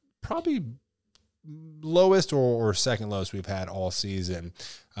 but probably lowest or second lowest we've had all season.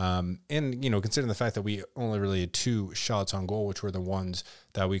 And, considering the fact that we only really had 2 shots on goal, which were the ones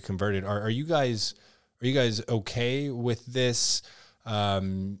that we converted, are you guys okay with this,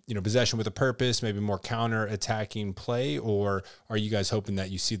 possession with a purpose, maybe more counter-attacking play, or are you guys hoping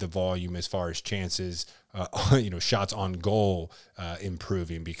that you see the volume as far as chances, shots on goal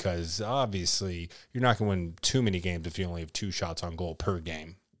improving? Because obviously you're not going to win too many games if you only have 2 shots on goal per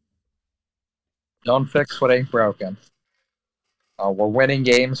game. Don't fix what ain't broken. We're winning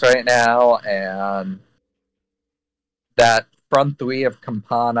games right now, and that front three of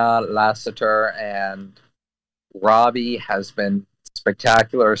Campana, Lassiter, and Robbie has been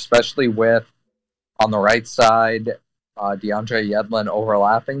spectacular, especially with, on the right side, DeAndre Yedlin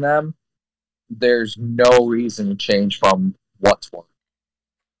overlapping them. There's no reason to change from what's worked.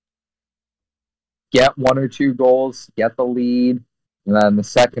 Get 1 or 2 goals, get the lead, and then the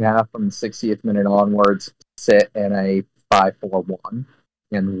second half from the 60th minute onwards, sit in a 5-4-1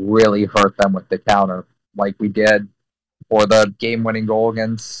 and really hurt them with the counter like we did for the game-winning goal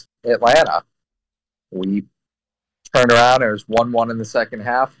against Atlanta. We turned around, it was 1-1 in the second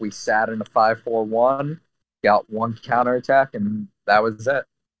half. We sat in a 5-4-1, got 1 counterattack, and that was it.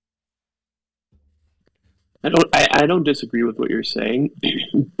 I don't disagree with what you're saying,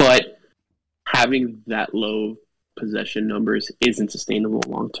 but having that low possession numbers isn't sustainable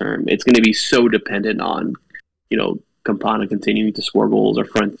long term. It's going to be so dependent on, Campana continuing to score goals, or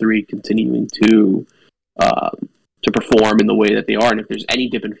front three continuing to perform in the way that they are. And if there's any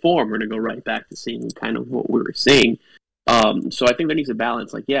dip in form, we're going to go right back to seeing kind of what we were seeing. So I think there needs a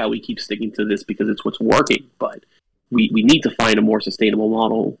balance. Like, yeah, we keep sticking to this because it's what's working, but we need to find a more sustainable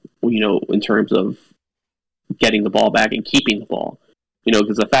model, in terms of getting the ball back and keeping the ball.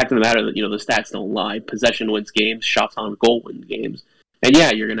 Because the fact of the matter that, the stats don't lie. Possession wins games, shots on goal win games. And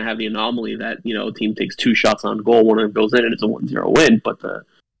yeah, you're going to have the anomaly that, a team takes 2 shots on goal, one of them goes in, and it's a 1-0 win. But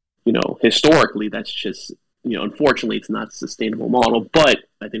historically, that's just, unfortunately, it's not a sustainable model. But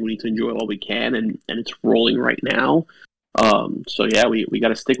I think we need to enjoy all we can, and it's rolling right now. So yeah, we got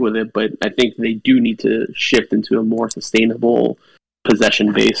to stick with it. But I think they do need to shift into a more sustainable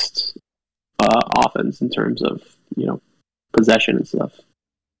possession-based offense in terms of, possession and stuff.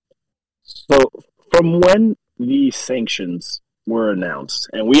 So from when the sanctions were announced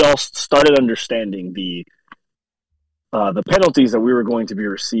and we all started understanding the penalties that we were going to be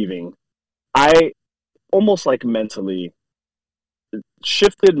receiving, I almost mentally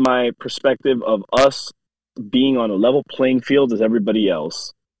shifted my perspective of us being on a level playing field as everybody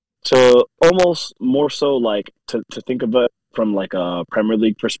else to almost more so to think of it from a Premier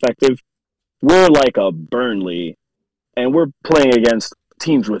League perspective. we're like a Burnley, and we're playing against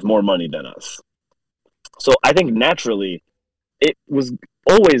teams with more money than us. So I think naturally, it was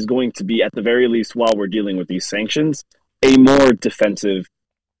always going to be, at the very least, while we're dealing with these sanctions, a more defensive,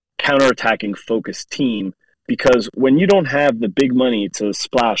 counterattacking focused team. Because when you don't have the big money to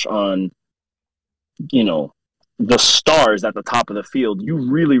splash on, the stars at the top of the field, you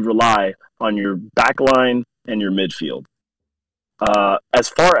really rely on your back line and your midfield. As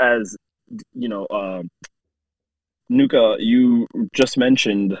far as, Nuka, you just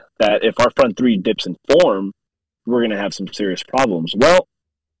mentioned that if our front three dips in form, we're going to have some serious problems. Well,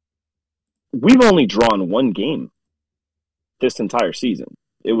 we've only drawn one game this entire season.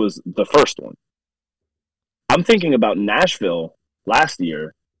 It was the first one. I'm thinking about Nashville last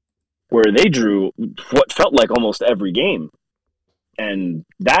year, where they drew what felt like almost every game. And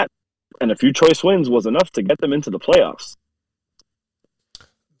that and a few choice wins was enough to get them into the playoffs.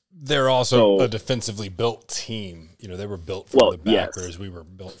 They're also a defensively built team. They were built for the back, whereas we were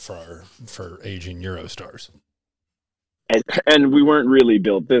built for aging Eurostars. And we weren't really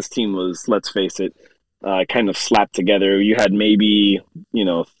built. This team was, let's face it, kind of slapped together. You had maybe,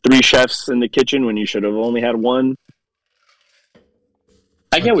 3 chefs in the kitchen when you should have only had one.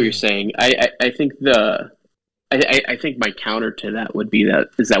 I get what you're saying. I think I think my counter to that would be that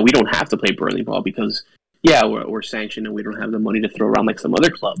we don't have to play Burnley ball because we're sanctioned and we don't have the money to throw around like some other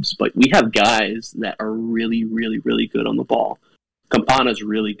clubs, but we have guys that are really, really, really good on the ball. Campana's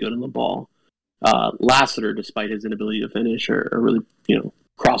really good on the ball. Lassiter, despite his inability to finish or really,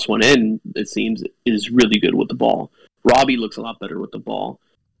 cross one in, it seems, is really good with the ball. Robbie looks a lot better with the ball.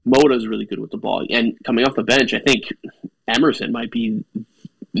 Mota's really good with the ball. And coming off the bench, I think Emerson might be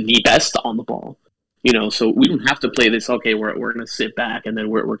the best on the ball. So we don't have to play this, okay, we're going to sit back and then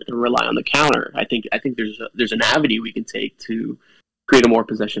we're going to rely on the counter. I think there's an avenue we can take to create a more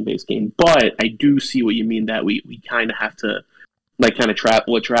possession-based game. But I do see what you mean, that we kind of have to, like kind of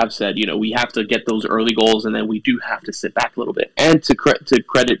what Trav said, we have to get those early goals and then we do have to sit back a little bit. And to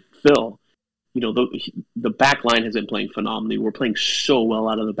credit Phil, the back line has been playing phenomenally. We're playing so well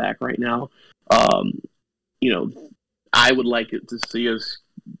out of the back right now. I would like it to see us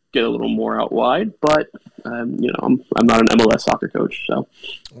get a little more out wide, but I'm not an MLS soccer coach, so.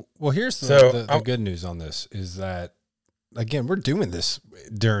 Well, here's the good news on this is that, again, we're doing this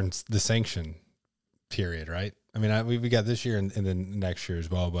during the sanction period, right? I mean, we got this year and then next year as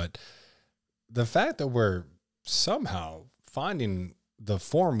well, but the fact that we're somehow finding the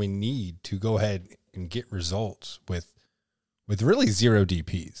form we need to go ahead and get results with really 0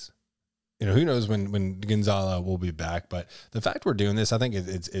 DPs. Who knows when Gonzalo will be back, but the fact we're doing this, I think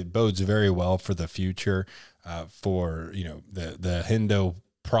it bodes very well for the future, for, the Hendo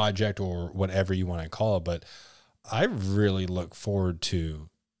project or whatever you want to call it. But I really look forward to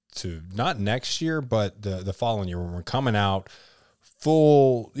not next year, but the following year when we're coming out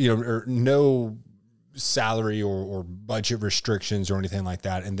full, or no salary or budget restrictions or anything like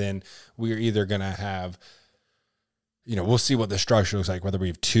that. And then we're either going to have, we'll see what the structure looks like, whether we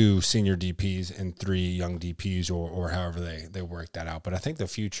have 2 senior DPs and 3 young DPs or however they work that out. But I think the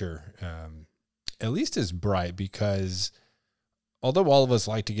future, at least, is bright because although all of us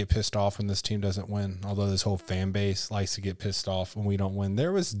like to get pissed off when this team doesn't win, although this whole fan base likes to get pissed off when we don't win,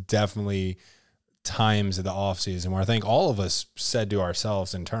 there was definitely times in the offseason where I think all of us said to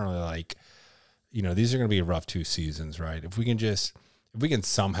ourselves internally, like, these are going to be rough 2 seasons, right? If we can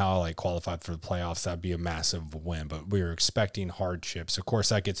somehow qualify for the playoffs, that'd be a massive win. But we were expecting hardships. Of course,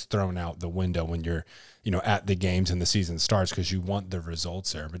 that gets thrown out the window when you're, at the games and the season starts because you want the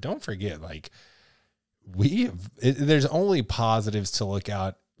results there. But don't forget, there's only positives to look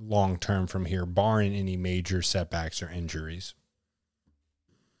out long term from here, barring any major setbacks or injuries.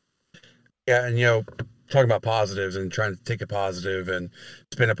 Yeah, and talking about positives and trying to take a positive and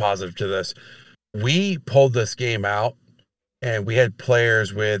spin a positive to this, we pulled this game out. And we had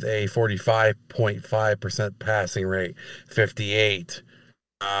players with a 45.5% passing rate, 58,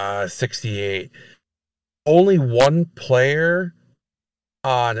 68. Only one player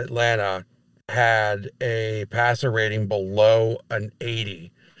on Atlanta had a passer rating below an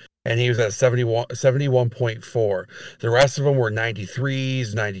 80, and he was at 71.4. The rest of them were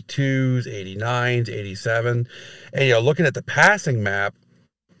 93s, 92s, 89s, 87. And, looking at the passing map,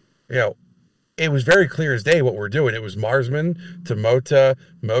 it was very clear as day what we're doing. It was Marsman to Mota,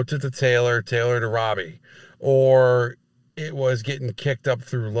 Mota to Taylor, Taylor to Robbie. Or it was getting kicked up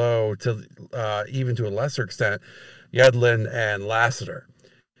through low to even to a lesser extent, Yedlin and Lassiter.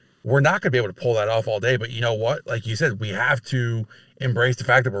 We're not going to be able to pull that off all day, but you know what? Like you said, we have to embrace the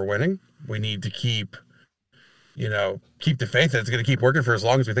fact that we're winning. We need to keep keep the faith that it's going to keep working for as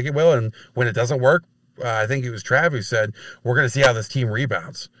long as we think it will. And when it doesn't work, I think it was Trav who said, we're going to see how this team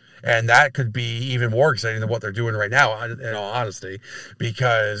rebounds. And that could be even more exciting than what they're doing right now, in all honesty,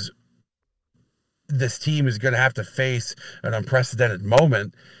 because this team is going to have to face an unprecedented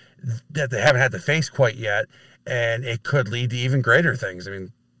moment that they haven't had to face quite yet. And it could lead to even greater things. I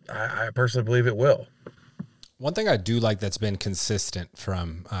mean, I personally believe it will. One thing I do like that's been consistent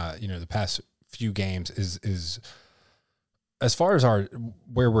from, the past few games is as far as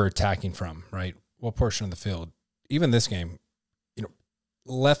where we're attacking from, right? What portion of the field, even this game,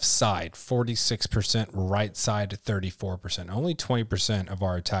 left side 46%, right side 34%. Only 20% of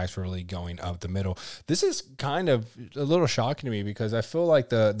our attacks were really going up the middle. This is kind of a little shocking to me because I feel like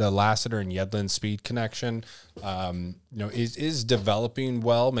the Lassiter and Yedlin speed connection, is developing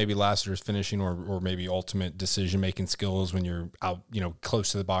well. Maybe Lassiter's finishing or maybe ultimate decision making skills when you're out,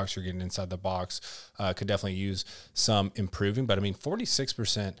 close to the box, you're getting inside the box, could definitely use some improving. But I mean,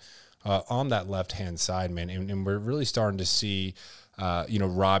 46% on that left hand side, man, and we're really starting to see.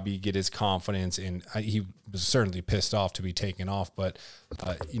 Robbie get his confidence, and he was certainly pissed off to be taken off. But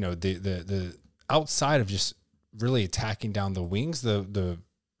the outside of just really attacking down the wings, the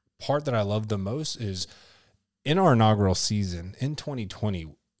part that I love the most is in our inaugural season in 2020,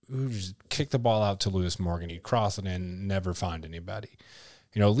 we just kick the ball out to Lewis Morgan. He'd cross it in, never find anybody.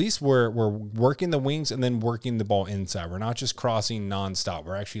 At least we're working the wings and then working the ball inside. We're not just crossing nonstop.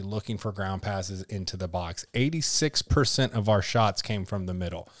 We're actually looking for ground passes into the box. 86% of our shots came from the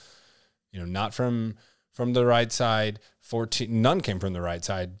middle. Not from the right side. None came from the right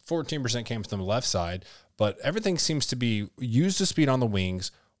side. 14% came from the left side. But everything seems to be use the speed on the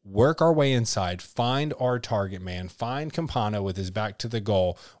wings, work our way inside, find our target man, find Campana with his back to the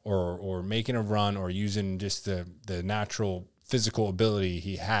goal, or making a run, or using just the natural physical ability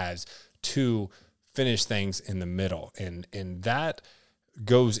he has to finish things in the middle. And that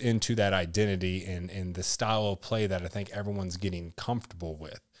goes into that identity and the style of play that I think everyone's getting comfortable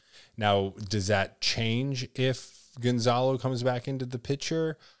with. Now, does that change if Gonzalo comes back into the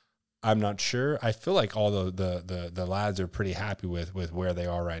picture? I'm not sure. I feel like all the lads are pretty happy with where they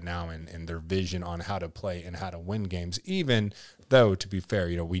are right now and their vision on how to play and how to win games, even though, to be fair,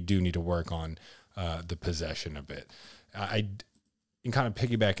 we do need to work on the possession a bit. And kind of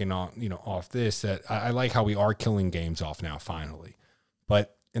piggybacking on, off this, that I like how we are killing games off now, finally.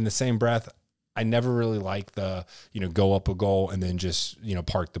 But in the same breath, I never really like the, go up a goal and then just,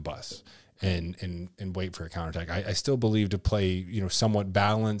 park the bus and wait for a counterattack. I still believe to play, somewhat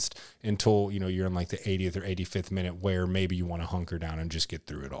balanced until, you're in like the 80th or 85th minute where maybe you want to hunker down and just get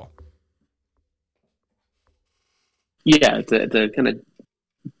through it all. Yeah, to kind of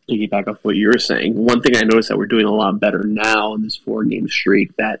piggyback off what you were saying, one thing I noticed that we're doing a lot better now in this 4-game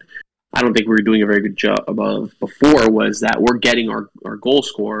streak that I don't think we were doing a very good job of before was that we're getting our goal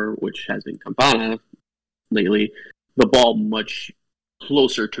scorer, which has been Campana lately, the ball much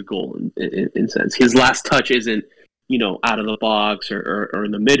closer to goal in sense. His last touch isn't, out of the box or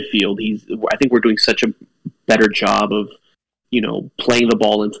in the midfield. I think we're doing such a better job of, playing the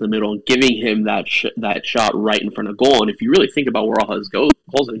ball into the middle and giving him that shot right in front of goal. And if you really think about where all his goals,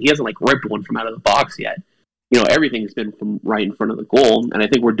 he hasn't ripped one from out of the box yet. Everything's been from right in front of the goal. And I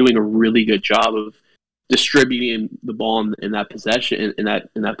think we're doing a really good job of distributing the ball in that possession, in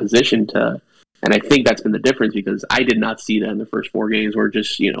that position and I think that's been the difference because I did not see that in the first 4 games. We're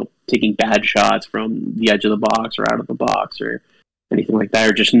just, taking bad shots from the edge of the box or out of the box or anything like that,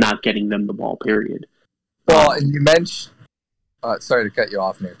 or just not getting them the ball, period. Well, and you mentioned, sorry to cut you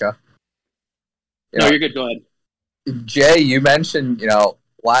off, Nika. No, you're good. Go ahead. Jay, you mentioned,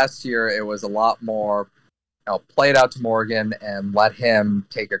 last year it was a lot more, play it out to Morgan and let him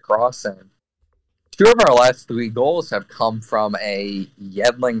take a cross in. 2 of our last 3 goals have come from a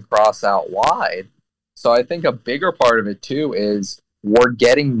Yedlin cross out wide. So I think a bigger part of it, too, is we're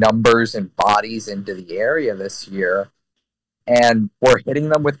getting numbers and bodies into the area this year, and we're hitting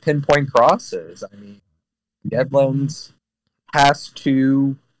them with pinpoint crosses. I mean, Yedlin's past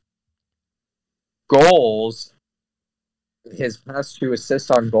 2 goals, his past 2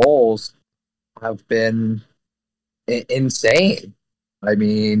 assists on goals have been insane. I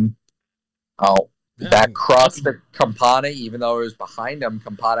mean, that cross to Campana, even though it was behind him,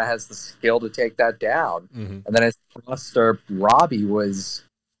 Campana has the skill to take that down. Mm-hmm. And then his cross to Robbie was,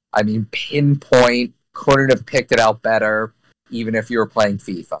 pinpoint, couldn't have picked it out better, even if you were playing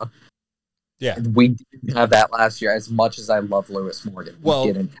FIFA. Yeah. We didn't have that last year, as much as I love Lewis Morgan.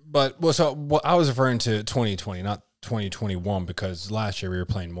 So I was referring to 2020, not 2021 because last year we were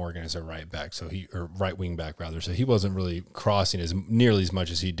playing Morgan as a right back, or right wing back rather. So he wasn't really crossing nearly as much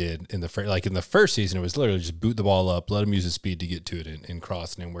as he did in the first season. It was literally just boot the ball up, let him use his speed to get to it and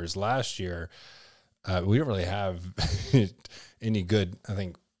crossing it. Whereas last year, we don't really have any good, I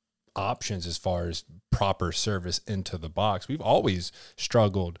think, options as far as proper service into the box. We've always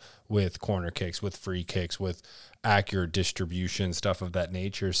struggled with corner kicks, with free kicks, with accurate distribution, stuff of that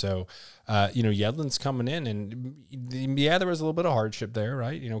nature. So, Yedlin's coming in, and yeah, there was a little bit of hardship there,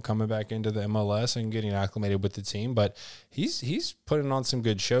 right? Coming back into the MLS and getting acclimated with the team, but he's putting on some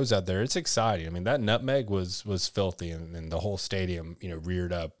good shows out there. It's exciting. I mean, that nutmeg was filthy, and the whole stadium,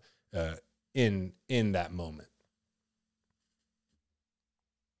 reared up in that moment.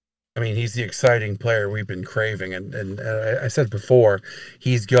 I mean, he's the exciting player we've been craving, and I said before,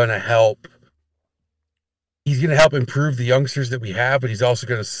 he's going to help improve the youngsters that we have, but he's also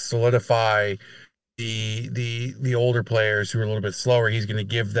going to solidify the older players who are a little bit slower. He's going to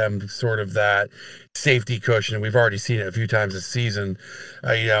give them sort of that safety cushion. We've already seen it a few times this season.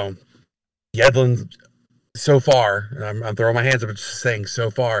 Yedlin, so far, and I'm throwing my hands up and just saying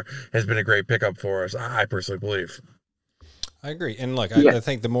so far, has been a great pickup for us, I personally believe. I agree. And look, I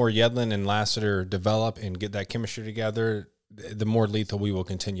think the more Yedlin and Lassiter develop and get that chemistry together, the more lethal we will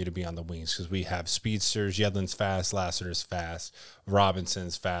continue to be on the wings, because we have speedsters. Yedlin's fast, Lassiter's fast,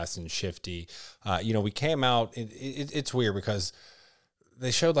 Robinson's fast and shifty. We came out, it's weird because they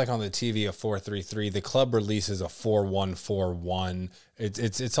showed on the TV a 4-3-3. The club releases a 4-1-4-1.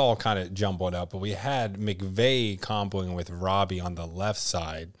 It's all kind of jumbled up, but we had McVay comboing with Robbie on the left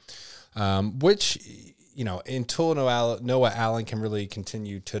side, which until Noah Allen can really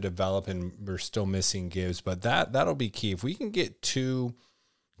continue to develop, and we're still missing Gibbs, but that'll be key. If we can get two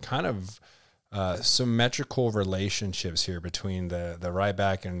kind of symmetrical relationships here between the right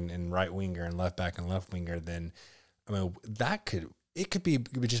back and right winger and left back and left winger, then it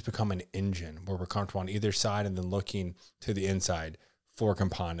could just become an engine where we're comfortable on either side and then looking to the inside for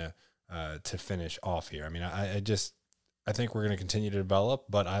Campana to finish off here. I mean, I think we're going to continue to develop,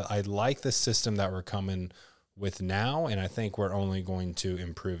 but I like the system that we're coming with now, and I think we're only going to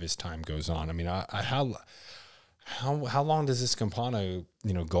improve as time goes on. I mean, how long does this Campana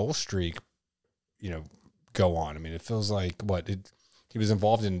goal streak go on? I mean, it feels like he was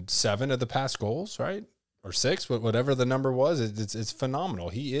involved in 7 of the past goals, right, or 6, whatever the number was. It's phenomenal.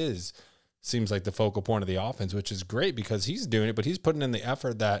 He seems like the focal point of the offense, which is great because he's doing it, but he's putting in the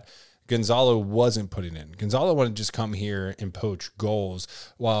effort that Gonzalo wasn't putting in. Gonzalo wouldn't just come here and poach goals.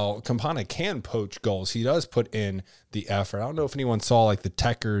 While Campana can poach goals, he does put in the effort. I don't know if anyone saw the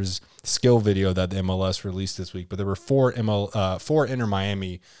Techers skill video that the MLS released this week, but there were 4 Inter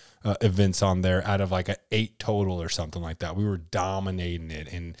Miami events on there out of an 8 total or something like that. We were dominating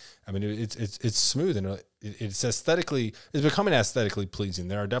it, and I mean it's smooth, and it's becoming aesthetically pleasing.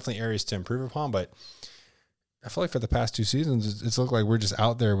 There are definitely areas to improve upon, but I feel like for the past 2 seasons, it's looked like we're just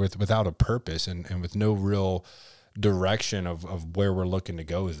out there without a purpose and with no real direction of where we're looking to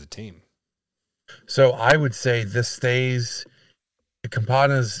go as a team. So I would say this stays,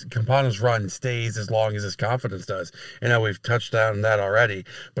 Campana's run stays as long as his confidence does. I know we've touched on that already,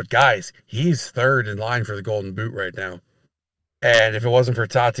 but guys, he's 3rd in line for the Golden Boot right now. And if it wasn't for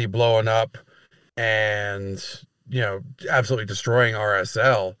Tati blowing up and, absolutely destroying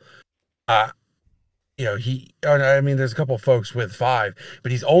RSL, there's a couple of folks with 5,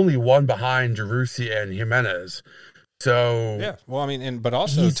 but he's only 1 behind Jerussi and Jimenez. So yeah, well, I mean, but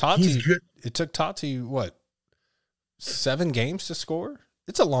also Tati, it took Tati 7 games to score.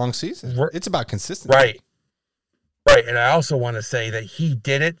 It's a long season. It's about consistency, right? And I also want to say that he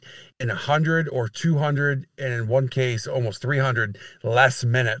did it in 100 or 200, and in one case, almost 300 less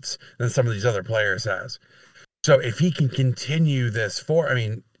minutes than some of these other players has. So if he can continue this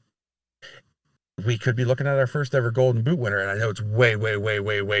we could be looking at our first ever Golden Boot winner. And I know it's way, way, way,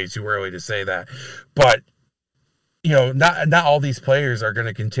 way, way too early to say that, but not all these players are going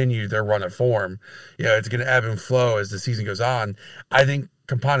to continue their run of form. It's going to ebb and flow as the season goes on. I think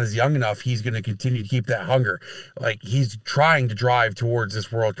Campana's young enough. He's going to continue to keep that hunger. He's trying to drive towards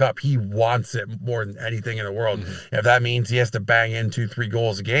this World Cup. He wants it more than anything in the world. Mm-hmm. If that means he has to bang in 2-3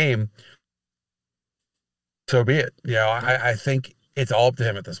 goals a game, so be it. I think it's all up to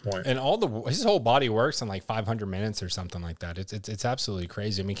him at this point. And his whole body works in 500 minutes or something like that. It's absolutely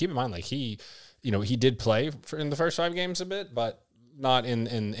crazy. I mean, keep in mind, he did play in the first 5 games a bit, but not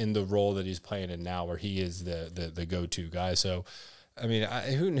in the role that he's playing in now, where he is the go-to guy. So, I mean,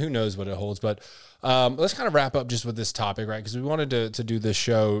 who knows what it holds, but let's kind of wrap up just with this topic, right? Because we wanted to do this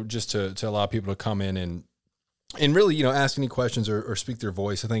show just to allow people to come in and and really, ask any questions or speak their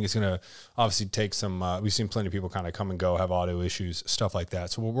voice. I think it's going to obviously take some, we've seen plenty of people kind of come and go, have audio issues, stuff like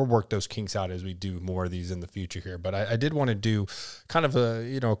that. So we'll work those kinks out as we do more of these in the future here. But I did want to do kind of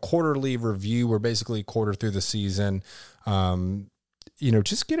a quarterly review. We're basically a quarter through the season.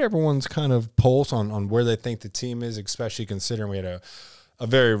 Just get everyone's kind of pulse on where they think the team is, especially considering we had a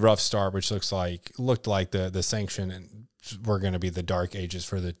very rough start, which looked like the sanction and were going to be the dark ages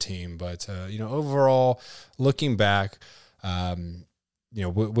for the team. But, overall, looking back,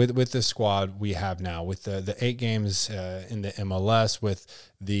 with the squad we have now, with the 8 games in the MLS,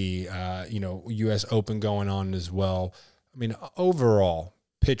 with the, U.S. Open going on as well. I mean, overall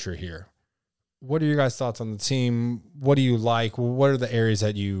picture here, what are your guys' thoughts on the team? What do you like? What are the areas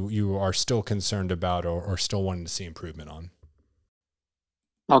that you are still concerned about or still wanting to see improvement on?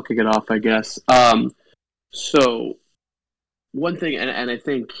 I'll kick it off, I guess. So one thing, and I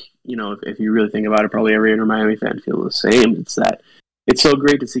think, if you really think about it, probably every Inter Miami fan feels the same. It's that it's so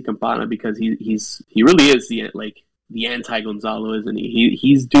great to see Campana because he really is the anti-Gonzalo, isn't he?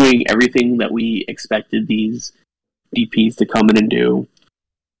 He's doing everything that we expected these DPs to come in and do.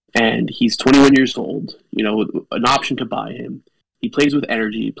 And he's 21 years old, an option to buy him. He plays with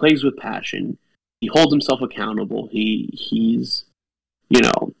energy, he plays with passion. He holds himself accountable. He's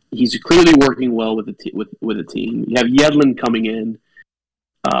clearly working well with the team. You have Yedlin coming in,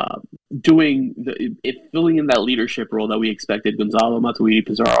 filling in that leadership role that we expected Gonzalo, Matuidi,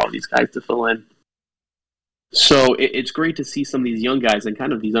 Pizarro, all these guys to fill in. So it's great to see some of these young guys and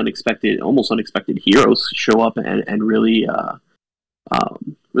kind of these almost unexpected heroes show up and really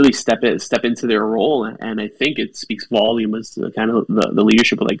step into their role, and I think it speaks volume as to kind of the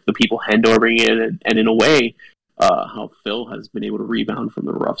leadership of the people handovering it, and in a way, how Phil has been able to rebound from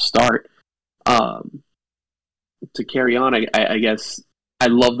the rough start. To carry on, I guess I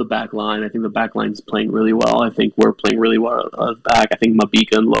love the back line. I think the back line's playing really well. I think we're playing really well back. I think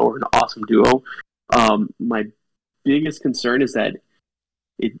Mabika and Lowe are an awesome duo. My biggest concern is that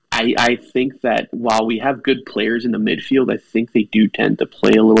I think that while we have good players in the midfield, I think they do tend to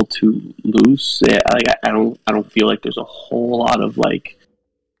play a little too loose. I don't feel like there's a whole lot of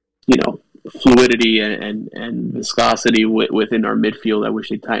fluidity and viscosity within our midfield. I wish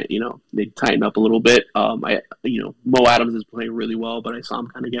they'd tighten up a little bit. Mo Adams is playing really well, but I saw him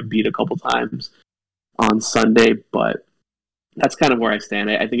kind of get beat a couple times on Sunday. But that's kind of where I stand.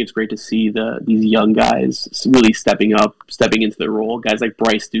 I think it's great to see these young guys really stepping into their role. Guys like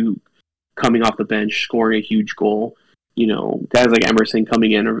Bryce Duke coming off the bench, scoring a huge goal. Guys like Emerson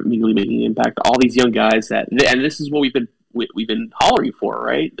coming in or immediately making an impact. All these young guys and this is what we've been hollering for,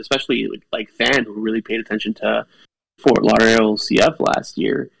 right? Especially like Fan, who really paid attention to Fort Lauderdale CF last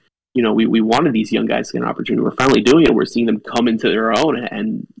year. We wanted these young guys to get an opportunity. We're finally doing it. We're seeing them come into their own,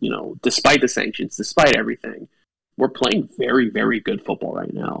 and despite the sanctions, despite everything, we're playing very, very good football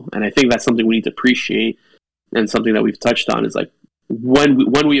right now. And I think that's something we need to appreciate, and something that we've touched on is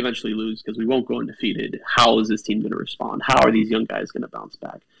when we eventually lose, because we won't go undefeated, how is this team going to respond? How are these young guys going to bounce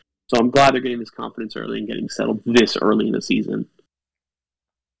back? So I'm glad they're getting this confidence early and getting settled this early in the season.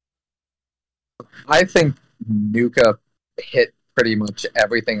 I think Nuka hit pretty much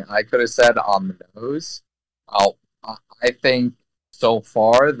everything I could have said on the nose. I think so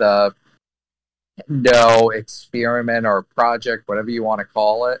far the experiment or project, whatever you want to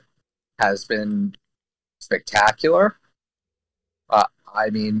call it, has been spectacular.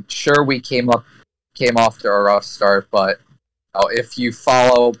 Sure, we came off to a rough start, but if you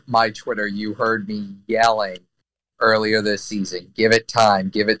follow my Twitter, you heard me yelling earlier this season, give it time,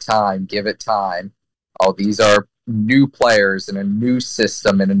 give it time, give it time. These are new players in a new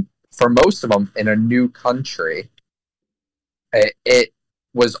system, and for most of them, in a new country. It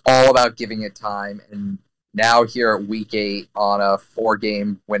was all about giving it time, and now here at week 8 on a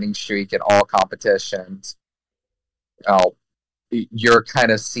 4-game winning streak in all competitions, you're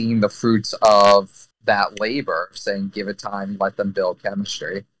kind of seeing the fruits of that labor, saying give it time, let them build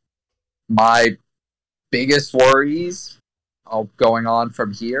chemistry. My biggest worries going on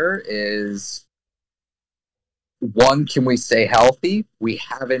from here is, one, can we stay healthy? We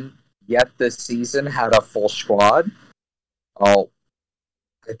haven't yet this season had a full squad. I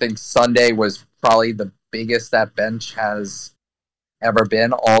think Sunday was probably the biggest that bench has ever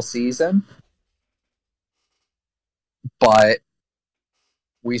been all season. But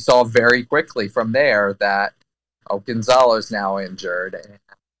we saw very quickly from there that Gonzalo's now injured. And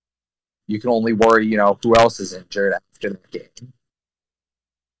you can only worry, who else is injured after the game.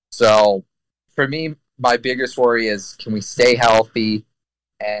 So for me, my biggest worry is, can we stay healthy,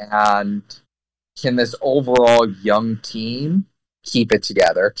 and can this overall young team keep it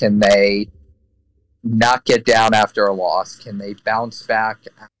together? Can they not get down after a loss? Can they bounce back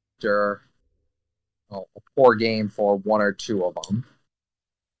after a poor game for one or two of them?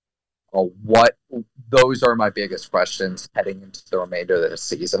 Those are my biggest questions heading into the remainder of the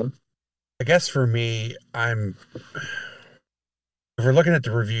season. I guess for me, if we're looking at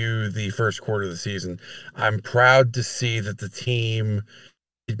the review the first quarter of the season, I'm proud to see that the team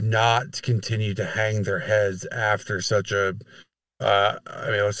did not continue to hang their heads after such a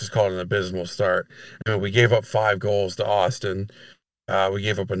let's just call it an abysmal start. I mean, we gave up 5 goals to Austin. We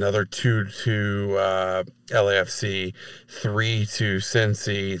gave up another 2 to LAFC, 3 to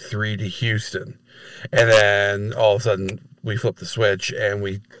Cincy, 3 to Houston. And then all of a sudden we flipped the switch and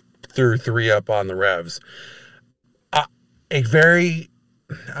we threw 3 up on the Revs. I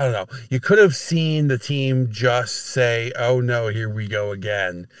don't know. You could have seen the team just say, "Oh no, here we go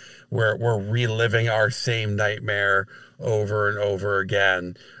again. We're reliving our same nightmare over and over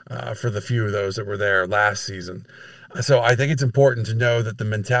again," for the few of those that were there last season. So I think it's important to know that the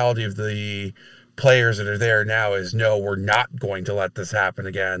mentality of the players that are there now is, no, we're not going to let this happen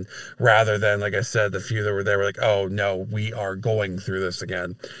again, rather than, like I said, the few that were there were like, "Oh no, we are going through this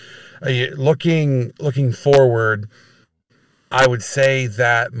again." Looking forward, I would say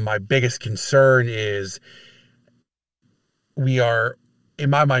that my biggest concern is in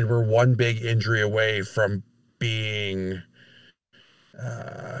my mind, we're one big injury away from being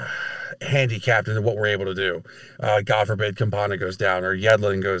handicapped into what we're able to do. God forbid Campana goes down, or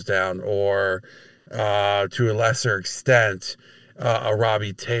Yedlin goes down, or to a lesser extent, a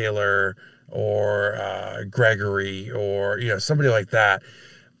Robbie Taylor or Gregory, or somebody like that.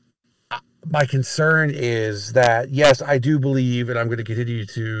 My concern is that, yes, I do believe, and I'm going to continue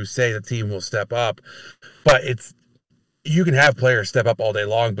to say the team will step up, but you can have players step up all day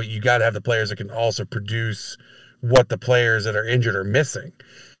long, but you got to have the players that can also produce what the players that are injured are missing.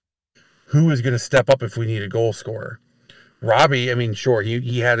 Who is going to step up if we need a goal scorer? Robbie, I mean, sure,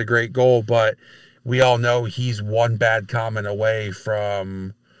 he had a great goal, but we all know he's one bad comment away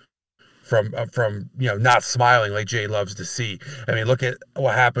from not smiling like Jay loves to see. I mean, look at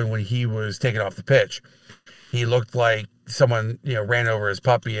what happened when he was taken off the pitch. He looked like someone ran over his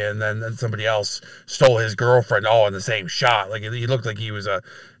puppy, and then somebody else stole his girlfriend all in the same shot. Like, he looked like he was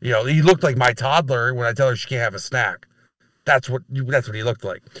he looked like my toddler when I tell her she can't have a snack. That's what he looked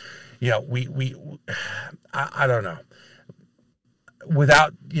like. I don't know.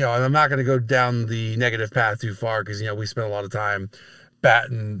 Without, and I'm not going to go down the negative path too far, because we spent a lot of time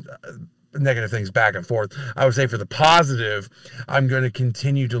batting negative things back and forth. I would say for the positive, I'm going to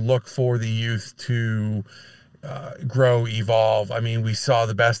continue to look for the youth to grow, evolve. I mean, we saw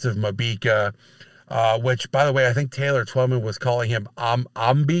the best of Mabika, which, by the way, I think Taylor Twellman was calling him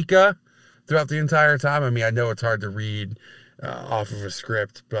Ambika throughout the entire time. I mean, I know it's hard to read off of a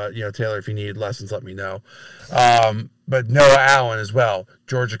script, but Taylor, if you need lessons, let me know. But Noah Allen as well,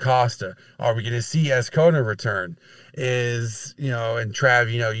 George Acosta. Are we going to see Azcona return? And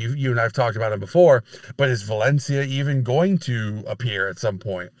Trav, you and I've talked about him before, but is Valencia even going to appear at some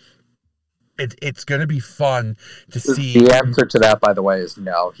point? It's going to be fun to see. The answer to that, by the way, is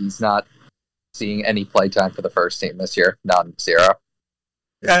no. He's not seeing any playtime for the first team this year. None, 0.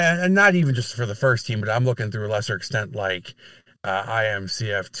 And not even just for the first team, but I'm looking through a lesser extent, like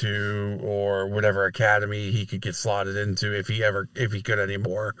IMCF2 or whatever academy he could get slotted into if he could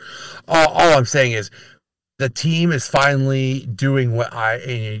anymore. All I'm saying is the team is finally doing what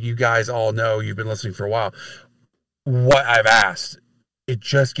and you guys all know, you've been listening for a while, what I've asked. It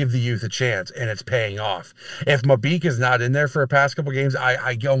just give the youth a chance, and it's paying off. If Mabik is not in there for a past couple games,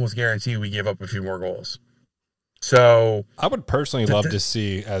 I almost guarantee we give up a few more goals. So I would personally love to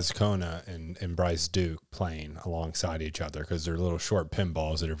see Azcona and Bryce Duke playing alongside each other, because they're little short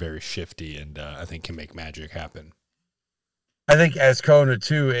pinballs that are very shifty, and I think can make magic happen. I think Azcona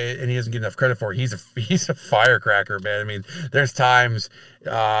too, and he doesn't get enough credit for it. He's a firecracker, man. I mean, there's times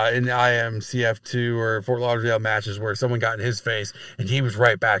in the IMCF2 or Fort Lauderdale matches where someone got in his face and he was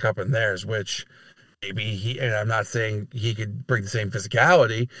right back up in theirs, which maybe and I'm not saying he could bring the same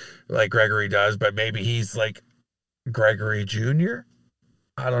physicality like Gregory does, but maybe he's like Gregory Jr.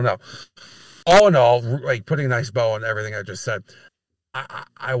 I don't know. All in all, like, putting a nice bow on everything I just said,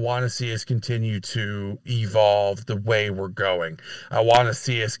 I want to see us continue to evolve the way we're going. I want to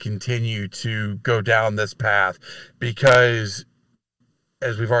see us continue to go down this path, because,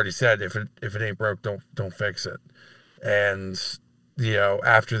 as we've already said, if it ain't broke, don't fix it. And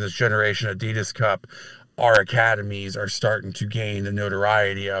after this Generation Adidas Cup, our academies are starting to gain the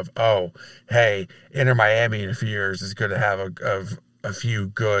notoriety of, oh, hey, Inter Miami in a few years is going to have a few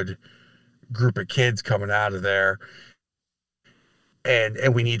good group of kids coming out of there.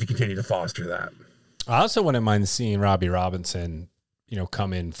 And we need to continue to foster that. I also wouldn't mind seeing Robbie Robinson,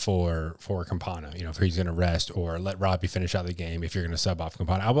 come in for Campana, if he's going to rest, or let Robbie finish out the game if you're going to sub off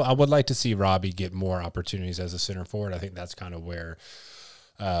Campana. I would like to see Robbie get more opportunities as a center forward. I think that's kind of where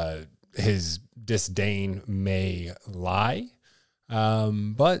his disdain may lie.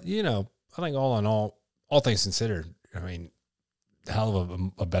 But, I think all in all things considered, hell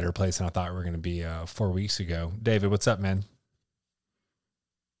of a better place than I thought we were going to be 4 weeks ago. David, what's up, man?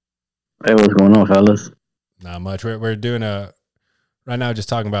 Hey, what's going on, fellas? Not much. We're doing right now, just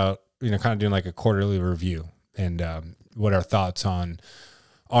talking about, kind of doing like a quarterly review and what our thoughts are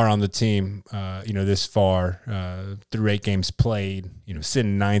on the team, this far through 8 games played,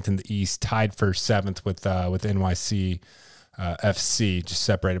 sitting 9th in the East, tied for 7th with NYC FC, just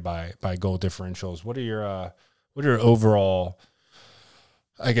separated by goal differentials. What are your overall,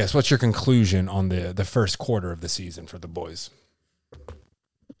 I guess, what's your conclusion on the first quarter of the season for the boys?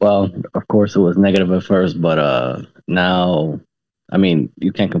 Well, of course, it was negative at first, but now,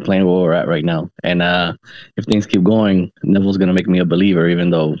 you can't complain where we're at right now. And if things keep going, Neville's going to make me a believer, even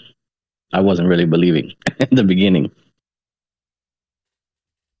though I wasn't really believing in the beginning.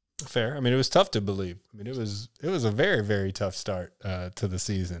 Fair. It was tough to believe. It was a very, very tough start to the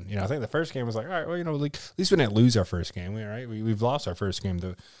season. I think the first game was like, all right, well, at least we didn't lose our first game. We've lost our first game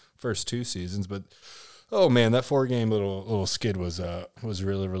the first 2 seasons, but oh man, that 4-game little skid was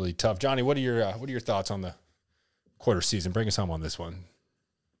really, really tough. Johnny, what are your thoughts on the quarter season? Bring us home on this one.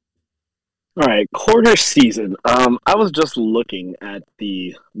 All right, quarter season. I was just looking at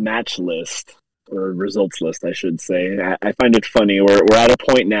the match list, or results list, I should say. I find it funny. We're at a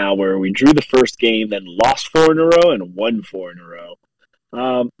point now where we drew the first game, then lost 4 in a row and won 4 in a row.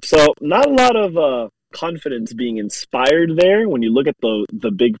 So not a lot of confidence being inspired there when you look at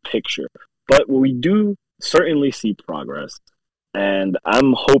the big picture. But we do certainly see progress. And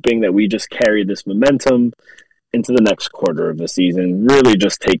I'm hoping that we just carry this momentum into the next quarter of the season. Really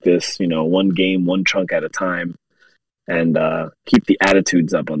just take this, one game, one chunk at a time, and keep the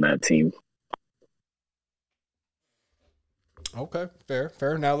attitudes up on that team. Okay,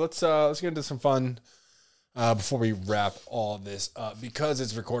 fair. Now let's get into some fun before we wrap all this up. Because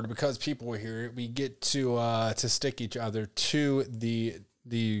it's recorded, because people were here, we get to stick each other to the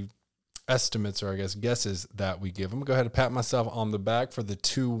estimates, or I guess guesses, that we give. I'm going to go ahead and pat myself on the back for the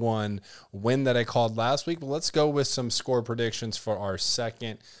 2-1 win that I called last week. But let's go with some score predictions for our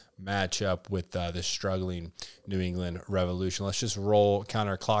second matchup with the struggling New England Revolution. Let's just roll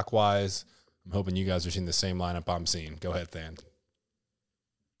counterclockwise. I'm hoping you guys are seeing the same lineup I'm seeing. Go ahead, Than.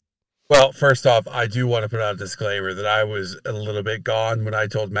 Well, first off, I do want to put out a disclaimer that I was a little bit gone when I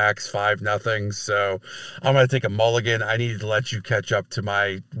told Max 5-0. So I'm going to take a mulligan. I need to let you catch up to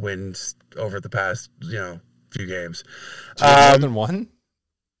my wins over the past, few games. More than one?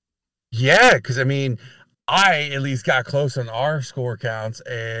 Yeah, because I at least got close on our score counts,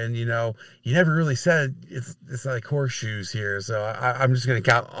 and you never really said it's like horseshoes here. So I'm just going to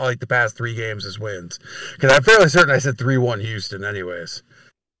count the past 3 games as wins, because I'm fairly certain I said 3-1 Houston anyways.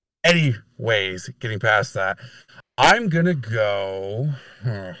 Anyways, getting past that, I'm going to go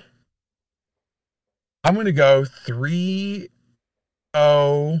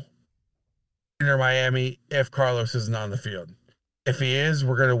 3-0 Inter Miami if Carlos isn't on the field. If he is,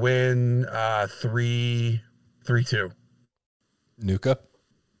 we're going to win 3-2. Nuka?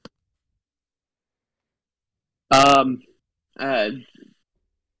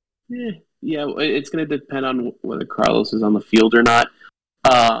 Yeah, it's going to depend on whether Carlos is on the field or not.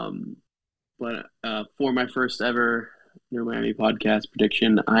 But for my first ever Inter Miami podcast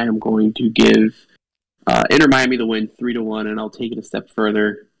prediction, I am going to give Inter Miami the win 3-1, and I'll take it a step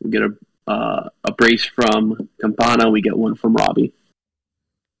further. We get a brace from Campana. We get one from Robbie.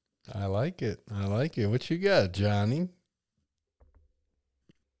 I like it. What you got, Johnny?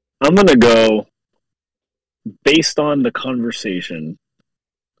 I'm going to go, based on the conversation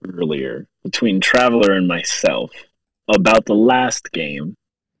earlier between Traveler and myself about the last game,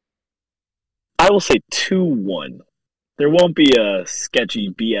 I will say 2-1. There won't be a sketchy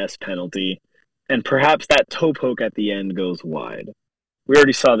BS penalty, and perhaps that toe poke at the end goes wide. We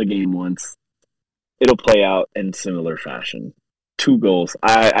already saw the game once. It'll play out in similar fashion. 2 goals.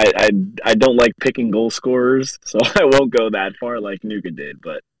 I don't like picking goal scorers, so I won't go that far like Nuka did,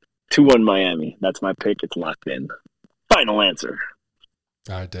 but 2-1 Miami. That's my pick. It's locked in. Final answer.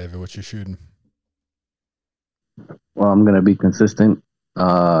 All right, David, what you shooting? Well, I'm going to be consistent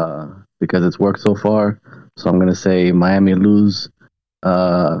because it's worked so far. So I'm going to say Miami lose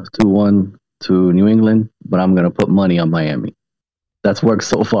 2-1 to New England, but I'm going to put money on Miami. That's worked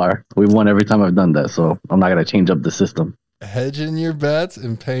so far. We've won every time I've done that, so I'm not going to change up the system. Hedging your bets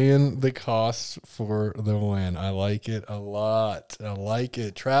and paying the cost for the win. I like it a lot. I like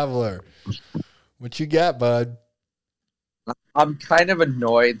it. Traveler, what you got, bud? I'm kind of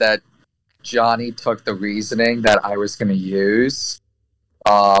annoyed that Johnny took the reasoning that I was going to use.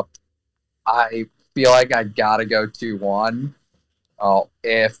 I feel like I got to go 2-1.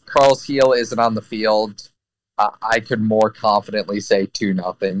 If Carlos Heel isn't on the field, I could more confidently say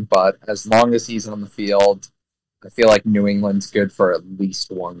 2-0. But as long as he's on the field, I feel like New England's good for at least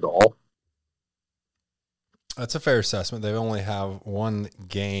 1 goal. That's a fair assessment. They only have one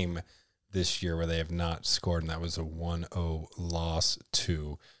game this year where they have not scored, and that was a 1-0 loss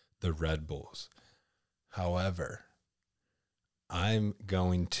to the Red Bulls. However, I'm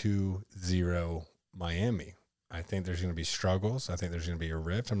going 2-0 Miami. I think there's going to be struggles. I think there's going to be a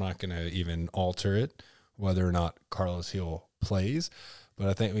rift. I'm not going to even alter it, whether or not Carlos Heel plays. But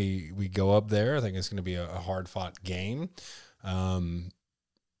I think we go up there. I think it's going to be a hard-fought game.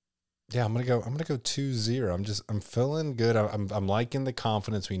 Yeah, I'm gonna go 2-0. I'm feeling good. I'm liking the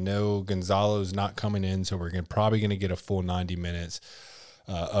confidence. We know Gonzalo's not coming in, so we're probably gonna get a full 90 minutes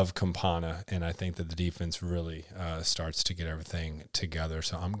of Campana, and I think that the defense really starts to get everything together.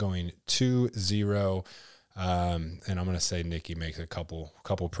 So I'm going 2-0, and I'm gonna say Nicky makes a couple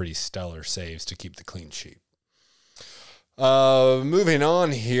pretty stellar saves to keep the clean sheet. Moving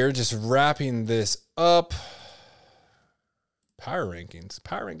on here, just wrapping this up. Power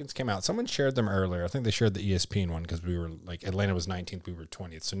rankings came out. Someone shared them earlier. I think they shared the ESPN one because we were like Atlanta was 19th, we were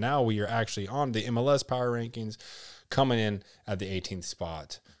 20th. So now we are actually on the MLS power rankings, coming in at the 18th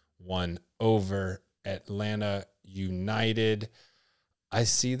spot, one over Atlanta United. I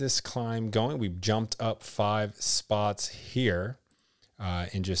see this climb going. We've jumped up 5 spots here,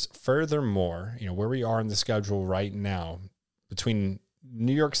 and just furthermore, where we are in the schedule right now, between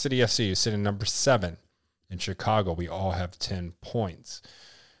New York City FC, who's sitting number 7. In Chicago, we all have 10 points.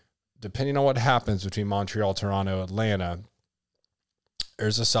 Depending on what happens between Montreal, Toronto, Atlanta,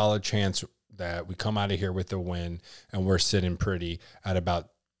 there's a solid chance that we come out of here with a win, and we're sitting pretty at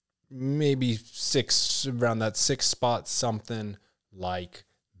about maybe 6, around that 6 spot, something like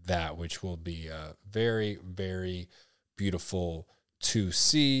that, which will be very, very beautiful to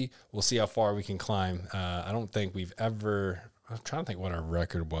see. We'll see how far we can climb. I don't think we've ever... I'm trying to think what our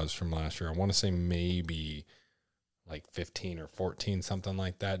record was from last year. I want to say maybe like 15 or 14, something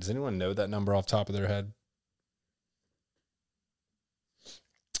like that. Does anyone know that number off the top of their head?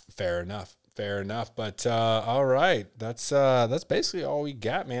 Fair enough. But all right, that's basically all we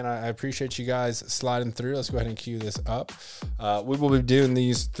got, man. I appreciate you guys sliding through. Let's go ahead and cue this up. We will be doing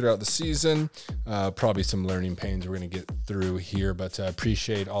these throughout the season. Probably some learning pains we're going to get through here, but I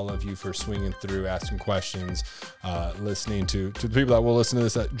appreciate all of you for swinging through, asking questions, listening to the people that will listen to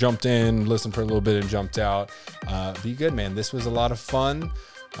this that jumped in, listened for a little bit and jumped out. Be good, man. This was a lot of fun.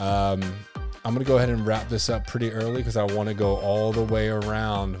 I'm going to go ahead and wrap this up pretty early because I want to go all the way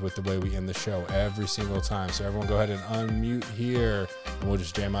around with the way we end the show every single time. So everyone go ahead and unmute here, and we'll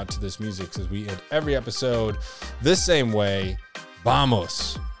just jam out to this music because we end every episode this same way.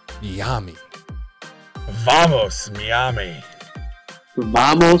 Vamos, Miami. Vamos, Miami.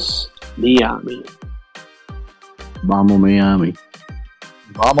 Vamos, Miami. Vamos, Miami.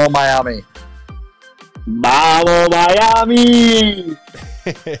 Vamos, Miami. Vamos, Miami.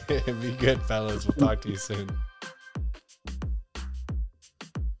 Be good, fellas. We'll talk to you soon.